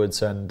Leon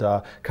Edwards and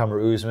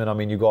Kamaru Usman. I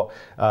mean, you've got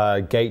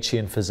Gaethje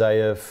and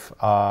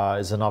Fiziev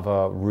is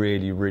another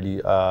really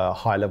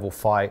high level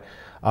fight.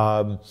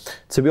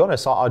 To be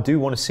honest, I do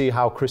want to see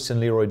how Christian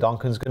Leroy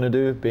Duncan's going to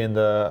do, being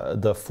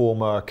the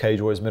former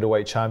Cage Warriors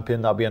middleweight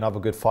champion. That'll be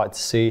another good fight to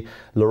see.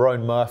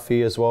 Lerone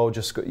Murphy as well.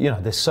 Just, you know,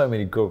 there's so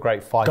many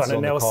great fights Gunnar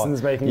on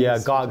Nelson's the card. making yeah,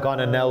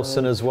 Gunnar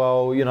Nelson as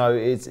well. You know,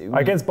 it's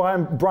against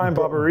Brian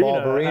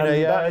Barberina.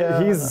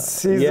 Barberina, he's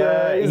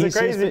a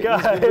crazy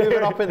guy.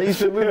 He's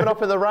been moving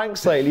up in the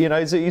ranks lately. You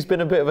know, he's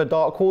been a bit of a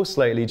dark horse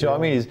lately. Do you know what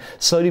I mean? He's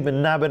slowly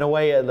been nabbing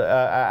away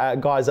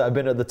at guys that have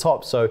been at the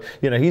top. So,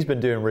 you know, he's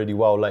been doing really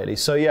well lately.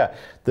 So yeah,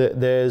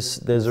 there's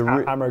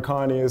Amir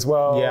Khani as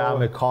well. Yeah,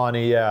 Amir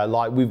Khani. Yeah,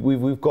 like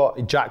we've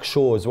got Jack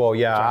Shaw as well.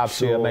 Yeah, Jack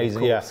absolutely Shaw,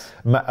 amazing.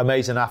 Yeah,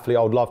 amazing athlete.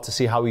 I would love to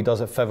see how he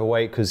does at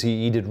featherweight, because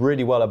he did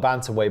really well at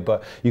bantamweight.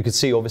 But you could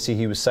see, obviously,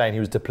 he was saying he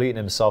was depleting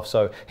himself.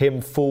 So him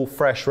full,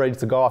 fresh, ready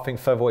to go. I think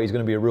featherweight is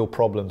going to be a real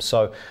problem.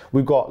 So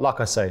we've got, like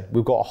I say,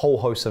 we've got a whole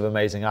host of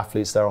amazing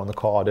athletes there on the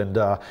card, and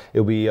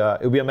it'll be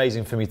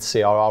amazing for me to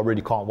see. I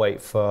really can't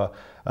wait for.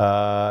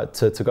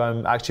 To go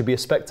and actually be a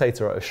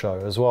spectator at a show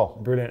as well.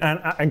 Brilliant.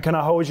 And can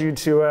I hold you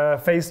to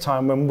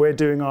FaceTime when we're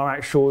doing our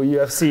actual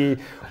UFC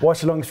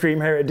watch-along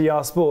stream here at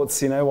DR Sports,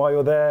 you know, while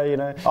you're there, you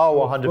know?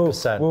 Oh,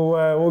 100%.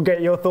 We'll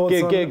get your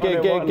thoughts on it. Give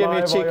me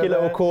a cheeky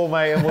little call,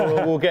 mate, and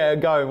we'll get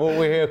it going.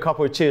 We'll hear a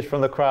couple of cheers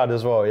from the crowd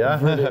as well, yeah?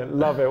 Brilliant.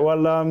 Love it.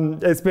 Well,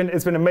 it's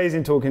been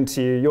amazing talking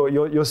to you.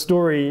 Your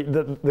story,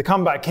 the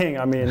comeback king,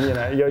 I mean, you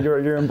know,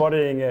 you're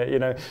embodying it, you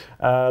know.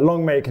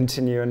 Long may it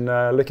continue, and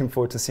looking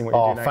forward to seeing what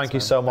you do next. Thank you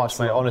so much,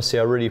 mate. Honestly,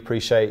 I really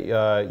appreciate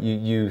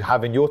you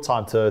having your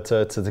time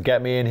to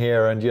get me in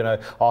here and, you know,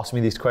 ask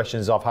me these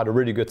questions. I've had a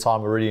really good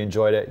time. I really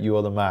enjoyed it. You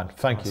are the man.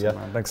 Thank you. Yeah.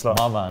 Man. Thanks a lot.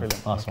 My man.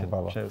 Brilliant. Nice one,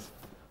 brother. Cheers.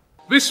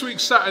 This week,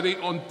 Saturday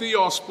on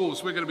DR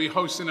Sports, we're going to be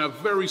hosting a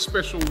very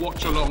special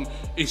watch-along.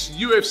 It's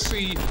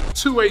UFC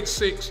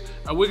 286,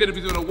 and we're going to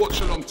be doing a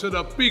watch-along to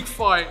the big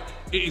fight.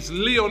 It is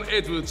Leon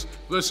Edwards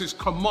versus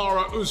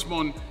Kamaru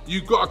Usman.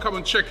 You've got to come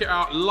and check it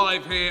out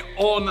live here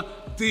on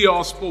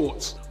DR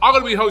Sports. I'm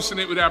going to be hosting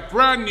it with our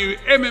brand new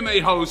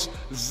MMA host,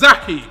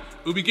 Zaki,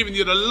 who'll be giving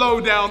you the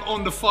lowdown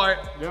on the fight.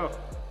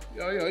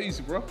 Yeah,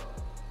 easy, bro.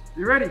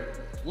 You ready?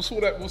 What's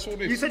all that? What's all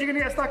this? You said you're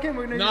gonna get stuck in.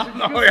 We're gonna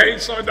No, I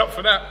ain't signed up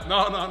for that.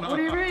 No. What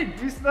do you mean?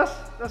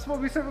 That's what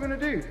we said we're gonna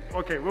do.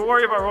 Okay, we'll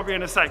worry about Robbie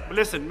in a sec. But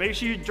listen, make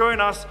sure you join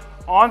us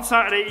on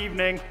Saturday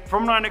evening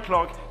from 9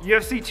 o'clock,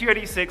 UFC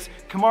 286,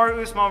 Kamaru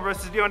Usman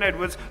versus Leon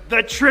Edwards,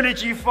 the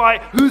trilogy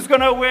fight. Who's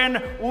gonna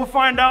win? We'll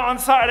find out on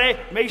Saturday.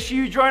 Make sure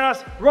you join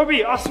us.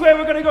 Robbie, I swear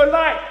we're gonna go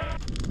live.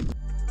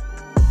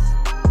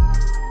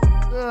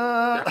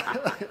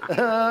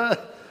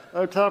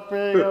 I'm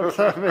tapping.